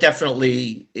 I mean,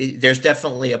 there's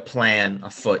definitely a plan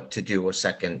afoot to do a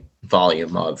second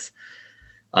volume of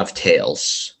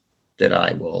tales that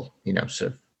I will,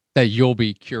 sort of. That you'll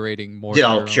be curating more. Yeah,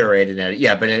 I'll curate it.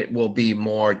 Yeah, but it will be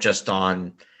more just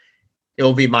it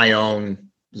will be my own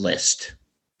list.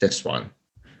 This one,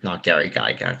 not Gary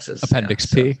Gygax's. Appendix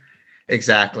P.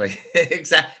 Exactly.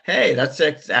 Exactly. Hey, that's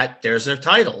it. There's their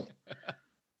title.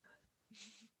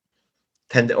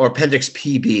 Or Appendix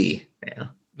PB. Yeah.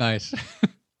 Nice.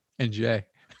 And J.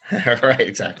 Right.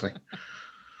 Exactly.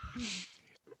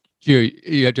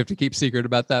 You have to keep secret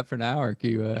about that for now, or can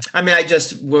you? I mean,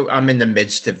 I'm in the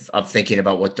midst of thinking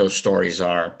about what those stories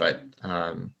are, but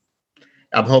I'm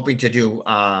hoping to do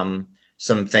some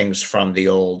things from the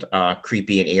old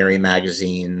Creepy and Eerie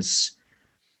magazines.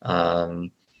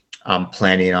 I'm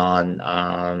planning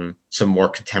on some more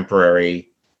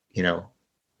contemporary,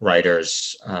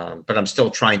 writers, but I'm still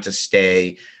trying to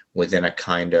stay within a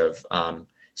kind of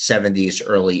 70s,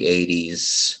 early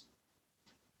 80s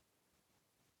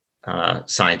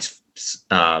science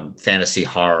fantasy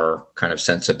horror kind of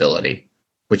sensibility,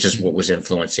 which is what was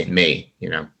influencing me,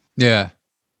 Yeah.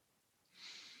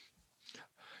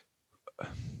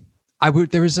 I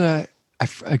forget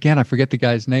the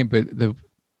guy's name, but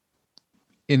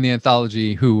in the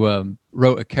anthology who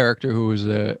wrote a character who was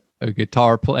a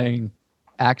guitar playing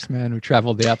axeman who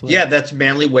traveled the Appalachian. Yeah, that's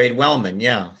Manly Wade Wellman.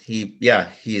 Yeah,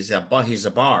 he's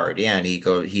a bard. Yeah, and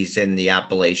he's in the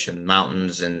Appalachian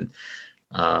Mountains and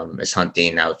is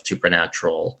hunting out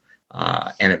supernatural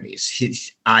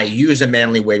enemies. I use a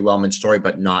Manly Wade Wellman story,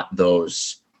 but not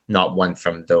one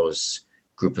from those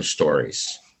group of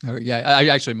stories. Oh, yeah, I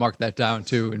actually marked that down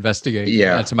to investigate.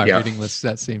 Yeah, that's my reading list.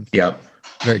 That seemed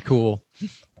very cool.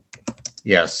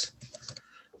 Yes.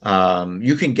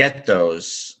 You can get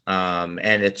those.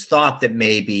 And it's thought that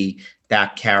maybe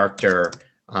that character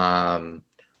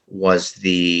was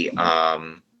the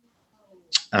John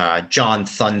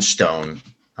Thunstone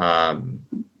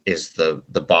is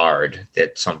the bard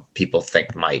that some people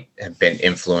think might have been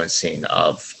influencing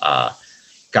of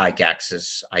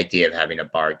Gygax's idea of having a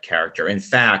bard character. In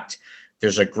fact,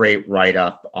 there's a great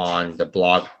write-up on the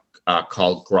blog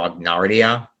called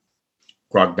Grognardia,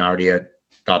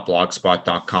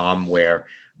 grognardia.blogspot.com, where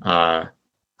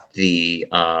the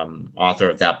author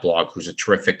of that blog, who's a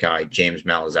terrific guy, James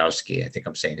Malazowski, I think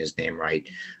I'm saying his name right,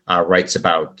 writes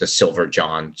about the Silver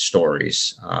John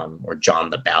stories, or John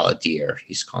the Balladeer,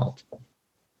 he's called,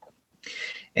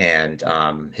 and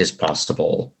his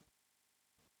possible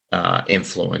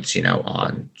influence,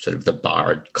 on sort of the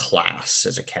bard class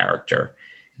as a character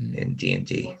in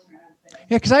D&D.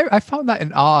 Yeah, because I found that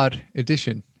an odd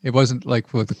addition. It wasn't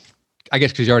like with, I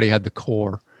guess because you already had the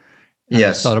core. I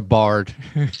Yes. thought a bard,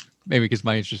 maybe because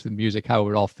my interest in music, how it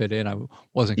would all fit in. I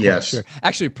wasn't quite Yes. sure.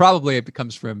 Actually, probably it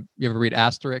comes from, you ever read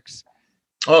Asterix?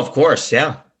 Oh, of course.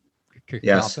 Yeah.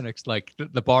 Yes. Cacophonics, like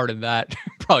the bard in that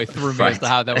probably threw me as to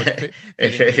how that would fit.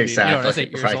 Exactly. When I was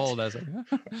 8 years Right. old, I was like,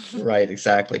 Right,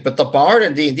 exactly. But the bard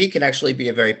in D&D can actually be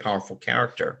a very powerful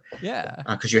character yeah.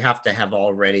 because you have to have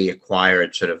already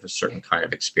acquired sort of a certain kind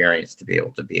of experience to be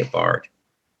able to be a bard.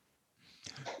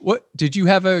 What did you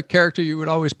have a character you would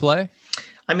always play?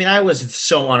 I mean, I was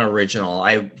so unoriginal.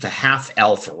 The half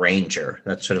elf ranger.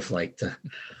 That's sort of like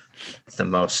the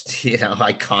most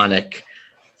iconic.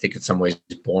 I think in some ways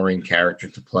boring character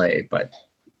to play, but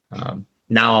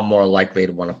now I'm more likely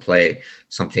to want to play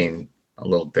something a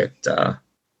little bit,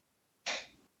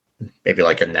 maybe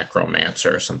like a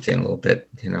necromancer or something a little bit,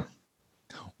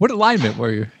 What alignment were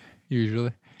you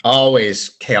usually? Always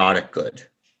chaotic good.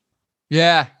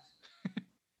 Yeah,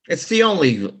 It's the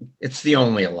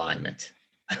only alignment.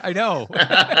 I know.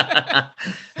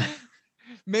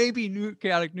 Maybe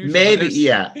chaotic neutral. Maybe,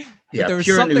 yeah. there was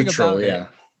Pure something neutral, about yeah. it.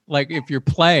 Like if you're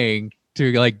playing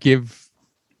to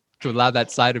allow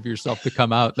that side of yourself to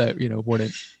come out that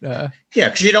wouldn't. Yeah,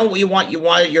 because you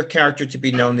want your character to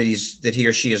be known that he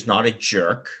or she is not a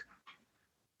jerk,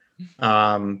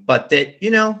 but that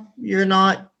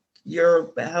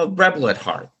you're a rebel at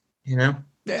heart. Yeah.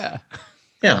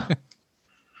 Yeah.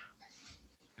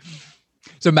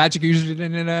 So magic usually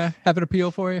didn't have an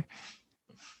appeal for you.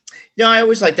 Yeah, I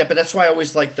always like that, but that's why I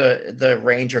always like the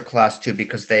ranger class too,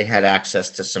 because they had access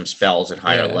to some spells at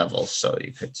higher levels, so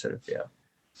you could sort of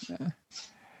Yeah,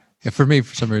 for me,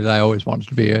 for some reason, I always wanted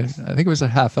to be I think it was a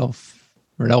half elf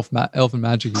or an elven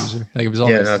magic user. Like it was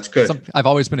always, that's good. I've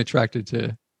always been attracted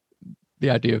to the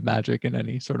idea of magic in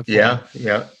any sort of form.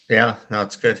 Yeah. No,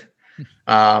 it's good.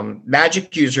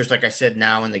 Magic users, like I said,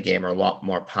 now in the game are a lot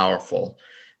more powerful.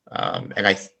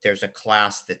 And there's a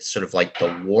class that's sort of like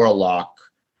the warlock,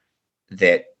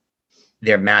 that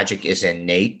their magic is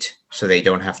innate, so they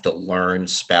don't have to learn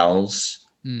spells.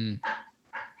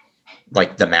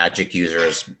 Like the magic user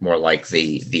is more like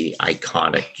the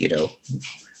iconic,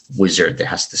 wizard that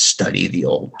has to study the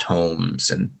old tomes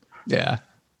and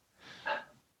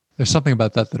there's something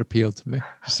about that appealed to me.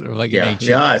 Sort of like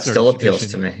it still appeals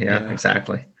to me. Yeah,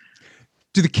 exactly.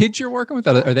 Do the kids you're working with,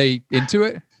 are they into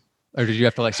it? Or did you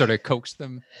have to sort of coax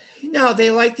them? No,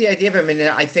 they like the idea of it. I mean,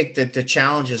 I think that the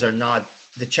challenges are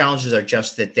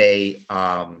just that they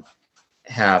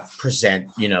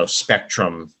present,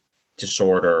 spectrum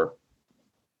disorder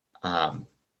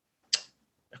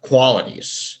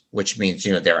qualities, which means,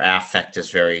 their affect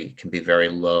can be very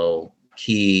low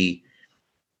key.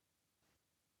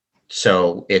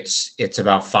 So it's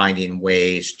about finding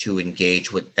ways to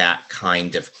engage with that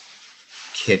kind of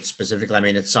kid specifically. I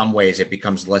mean, in some ways it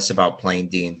becomes less about playing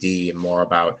D&D and more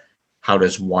about how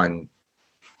does one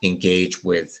engage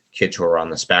with kids who are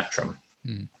on the spectrum.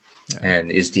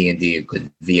 And is D&D a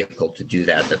good vehicle to do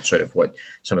that? That's sort of what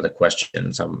some of the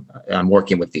questions I'm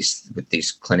working with these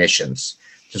clinicians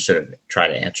to sort of try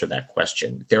to answer that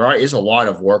question. There is a lot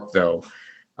of work though,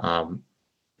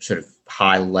 sort of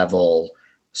high level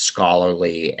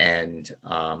scholarly and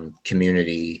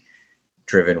community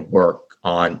driven work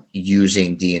on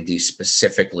using D&D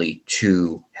specifically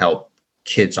to help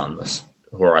kids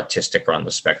who are autistic or on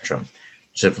the spectrum,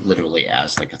 sort of literally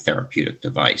as like a therapeutic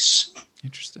device.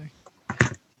 Interesting.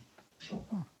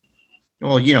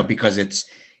 Well, because it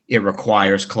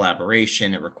requires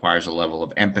collaboration, it requires a level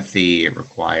of empathy, it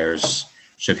requires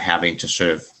sort of having to sort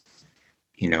of,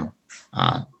 in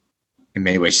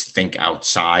many ways think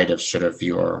outside of sort of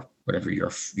whatever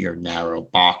your narrow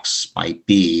box might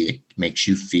be. It makes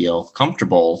you feel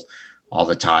comfortable all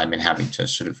the time and having to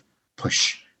sort of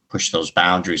push those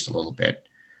boundaries a little bit.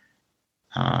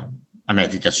 I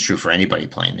think that's true for anybody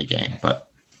playing the game,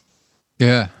 but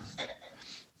yeah.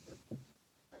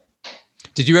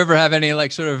 Did you ever have any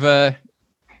sort of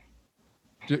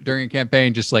during a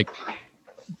campaign, just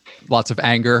lots of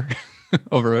anger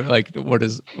over what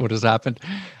has happened?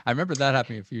 I remember that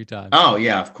happening a few times. Oh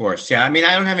yeah, of course. Yeah. I mean,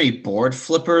 I don't have any board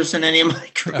flippers in any of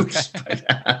my groups,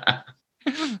 but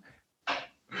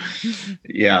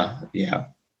yeah.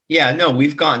 No,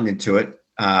 we've gotten into it.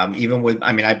 Even with,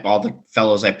 all the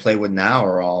fellows I play with now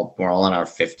we're all in our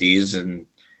 50s and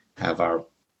have our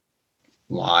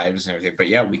lives and everything. But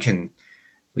yeah, we can,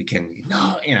 get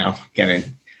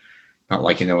in, not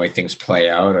liking the way things play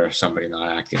out or somebody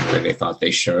not acting the way they thought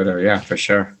they should, or yeah, for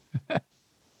sure.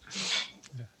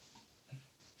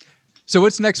 So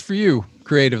what's next for you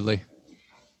creatively?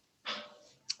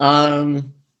 Well,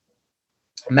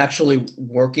 I'm actually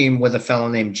working with a fellow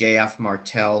named J.F.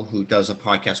 Martel who does a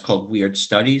podcast called Weird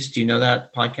Studies. Do you know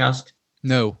that podcast?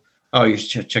 No. Oh, you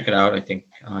should check it out. I think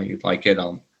you'd like it.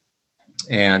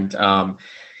 And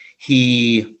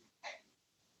he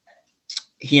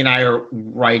and I are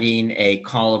writing a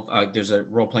there's a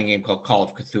role-playing game called Call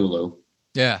of Cthulhu.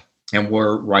 Yeah. And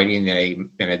we're writing an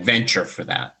adventure for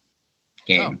that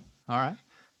game. Oh, all right.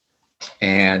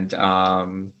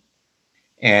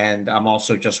 And I'm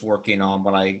also just working on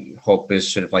what I hope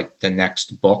is sort of like the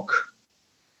next book.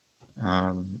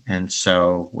 And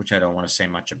so, which I don't want to say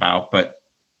much about, but,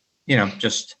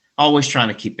 just always trying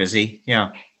to keep busy.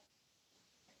 Yeah.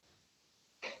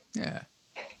 Yeah.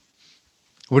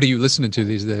 What are you listening to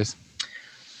these days?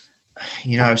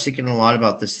 I was thinking a lot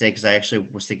about this today because I actually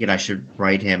was thinking I should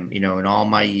write him, in all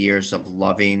my years of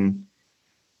loving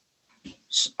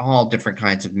all different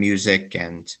kinds of music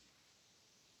and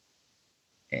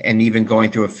even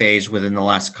going through a phase within the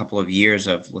last couple of years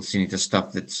of listening to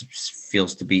stuff that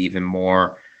feels to be even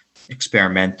more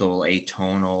experimental,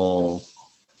 atonal.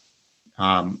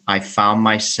 I found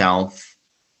myself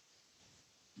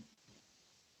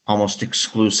almost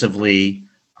exclusively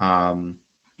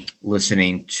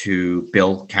listening to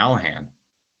Bill Callahan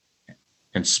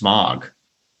and Smog.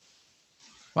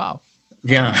 Wow.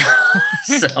 Yeah.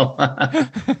 So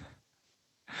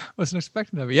wasn't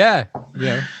expecting that. Yeah.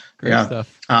 Great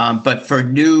stuff. But for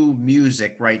new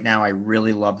music right now, I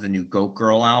really love the new Goat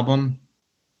Girl album,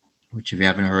 which if you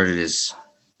haven't heard it is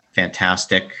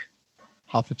fantastic.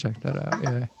 I'll have to check that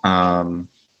out. Yeah.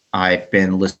 I've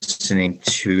been listening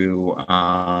to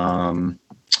I'm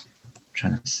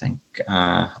trying to think.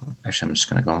 Actually, I'm just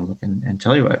going to go and look and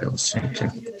tell you what I've been listening to.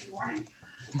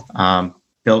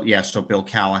 Bill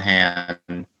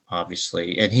Callahan,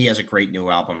 obviously, and he has a great new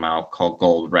album out called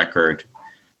Gold Record.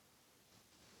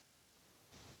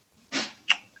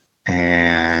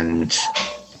 And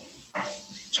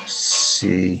just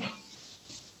see.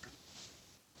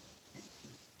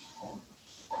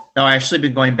 No, I've actually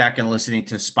been going back and listening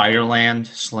to Spiderland,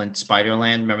 Slint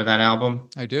Spiderland. Remember that album?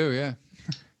 I do, yeah.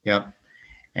 Yep.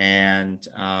 And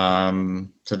so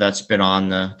that's been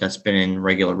in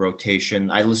regular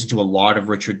rotation. I listen to a lot of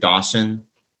Richard Dawson,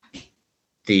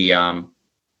 the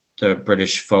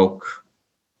British folk.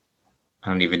 I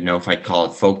don't even know if I'd call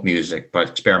it folk music,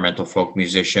 but experimental folk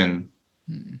musician.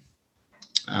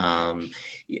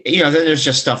 There's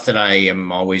just stuff that I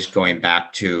am always going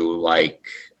back to, like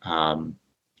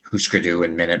Husker Du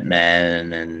and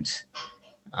Minutemen and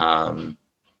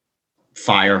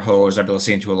Fire Hose. I've been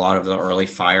listening to a lot of the early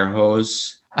Fire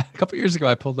Hose. A couple years ago,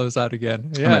 I pulled those out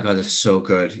again. Yeah. Oh my God, that's so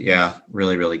good. Yeah,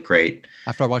 really, really great.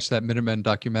 After I watched that Minutemen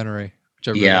documentary, which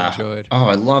I really enjoyed. Oh,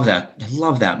 I love that. I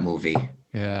love that movie.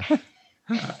 Yeah.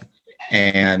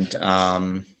 And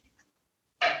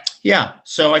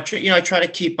so I try to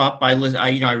keep up. I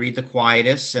read The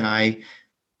Quietus, and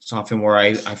it's often where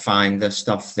I find the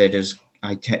stuff that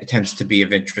tends to be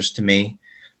of interest to me.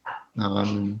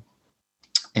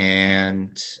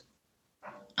 And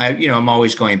I'm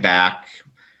always going back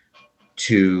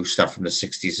to stuff from the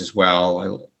 60s as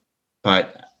well.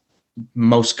 But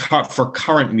for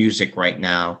current music right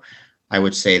now, I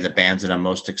would say the bands that I'm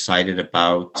most excited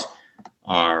about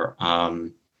are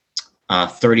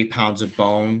 30 Pounds of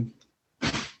Bone,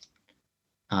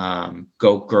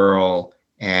 Goat Girl,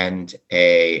 and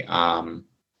a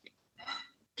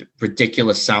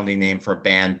ridiculous sounding name for a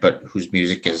band, but whose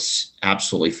music is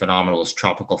absolutely phenomenal, is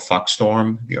Tropical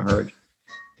Fuckstorm. Have you heard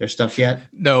their stuff yet?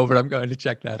 No, but I'm going to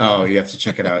check that out. Oh, you have to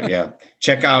check it out. Yeah.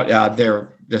 Check out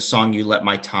the song You Let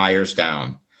My Tires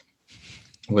Down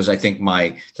was, I think,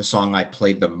 the song I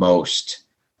played the most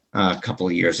a couple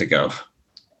of years ago.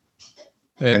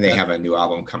 And they have a new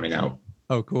album coming out.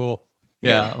 Oh, cool.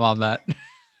 Yeah. I'm on that.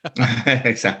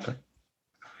 Exactly.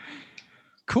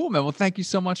 Cool, man. Well, thank you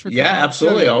so much for coming. Yeah,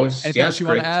 absolutely. Always. Anything else you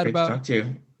want to add about? To talk to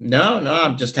you. No,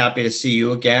 I'm just happy to see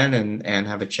you again and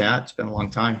have a chat. It's been a long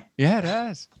time. Yeah, it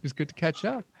has. It was good to catch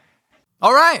up.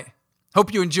 All right.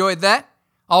 Hope you enjoyed that.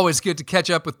 Always good to catch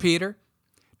up with Peter.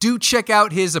 Do check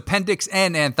out his Appendix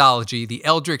N anthology, The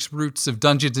Eldritch Roots of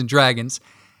Dungeons & Dragons.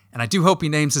 And I do hope he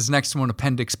names his next one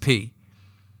Appendix P.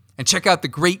 And check out The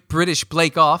Great British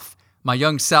Blake Off, my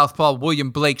young Southpaw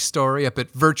William Blake story, up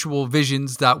at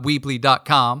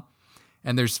virtualvisions.weebly.com.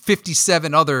 And there's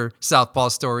 57 other Southpaw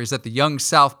stories at the Young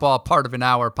Southpaw Part of an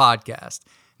Hour podcast.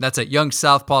 That's at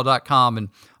youngsouthpaw.com and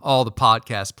all the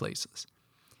podcast places.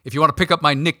 If you want to pick up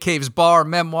my Nick Cave's Bar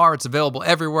memoir, it's available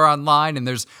everywhere online, and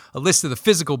there's a list of the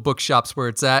physical bookshops where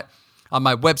it's at on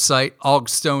my website,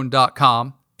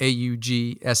 augstone.com,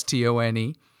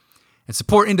 AUGSTONE. And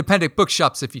support independent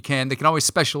bookshops if you can. They can always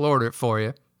special order it for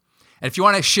you. And if you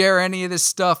want to share any of this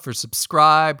stuff or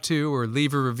subscribe to or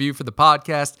leave a review for the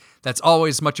podcast, that's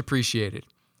always much appreciated.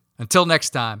 Until next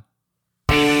time.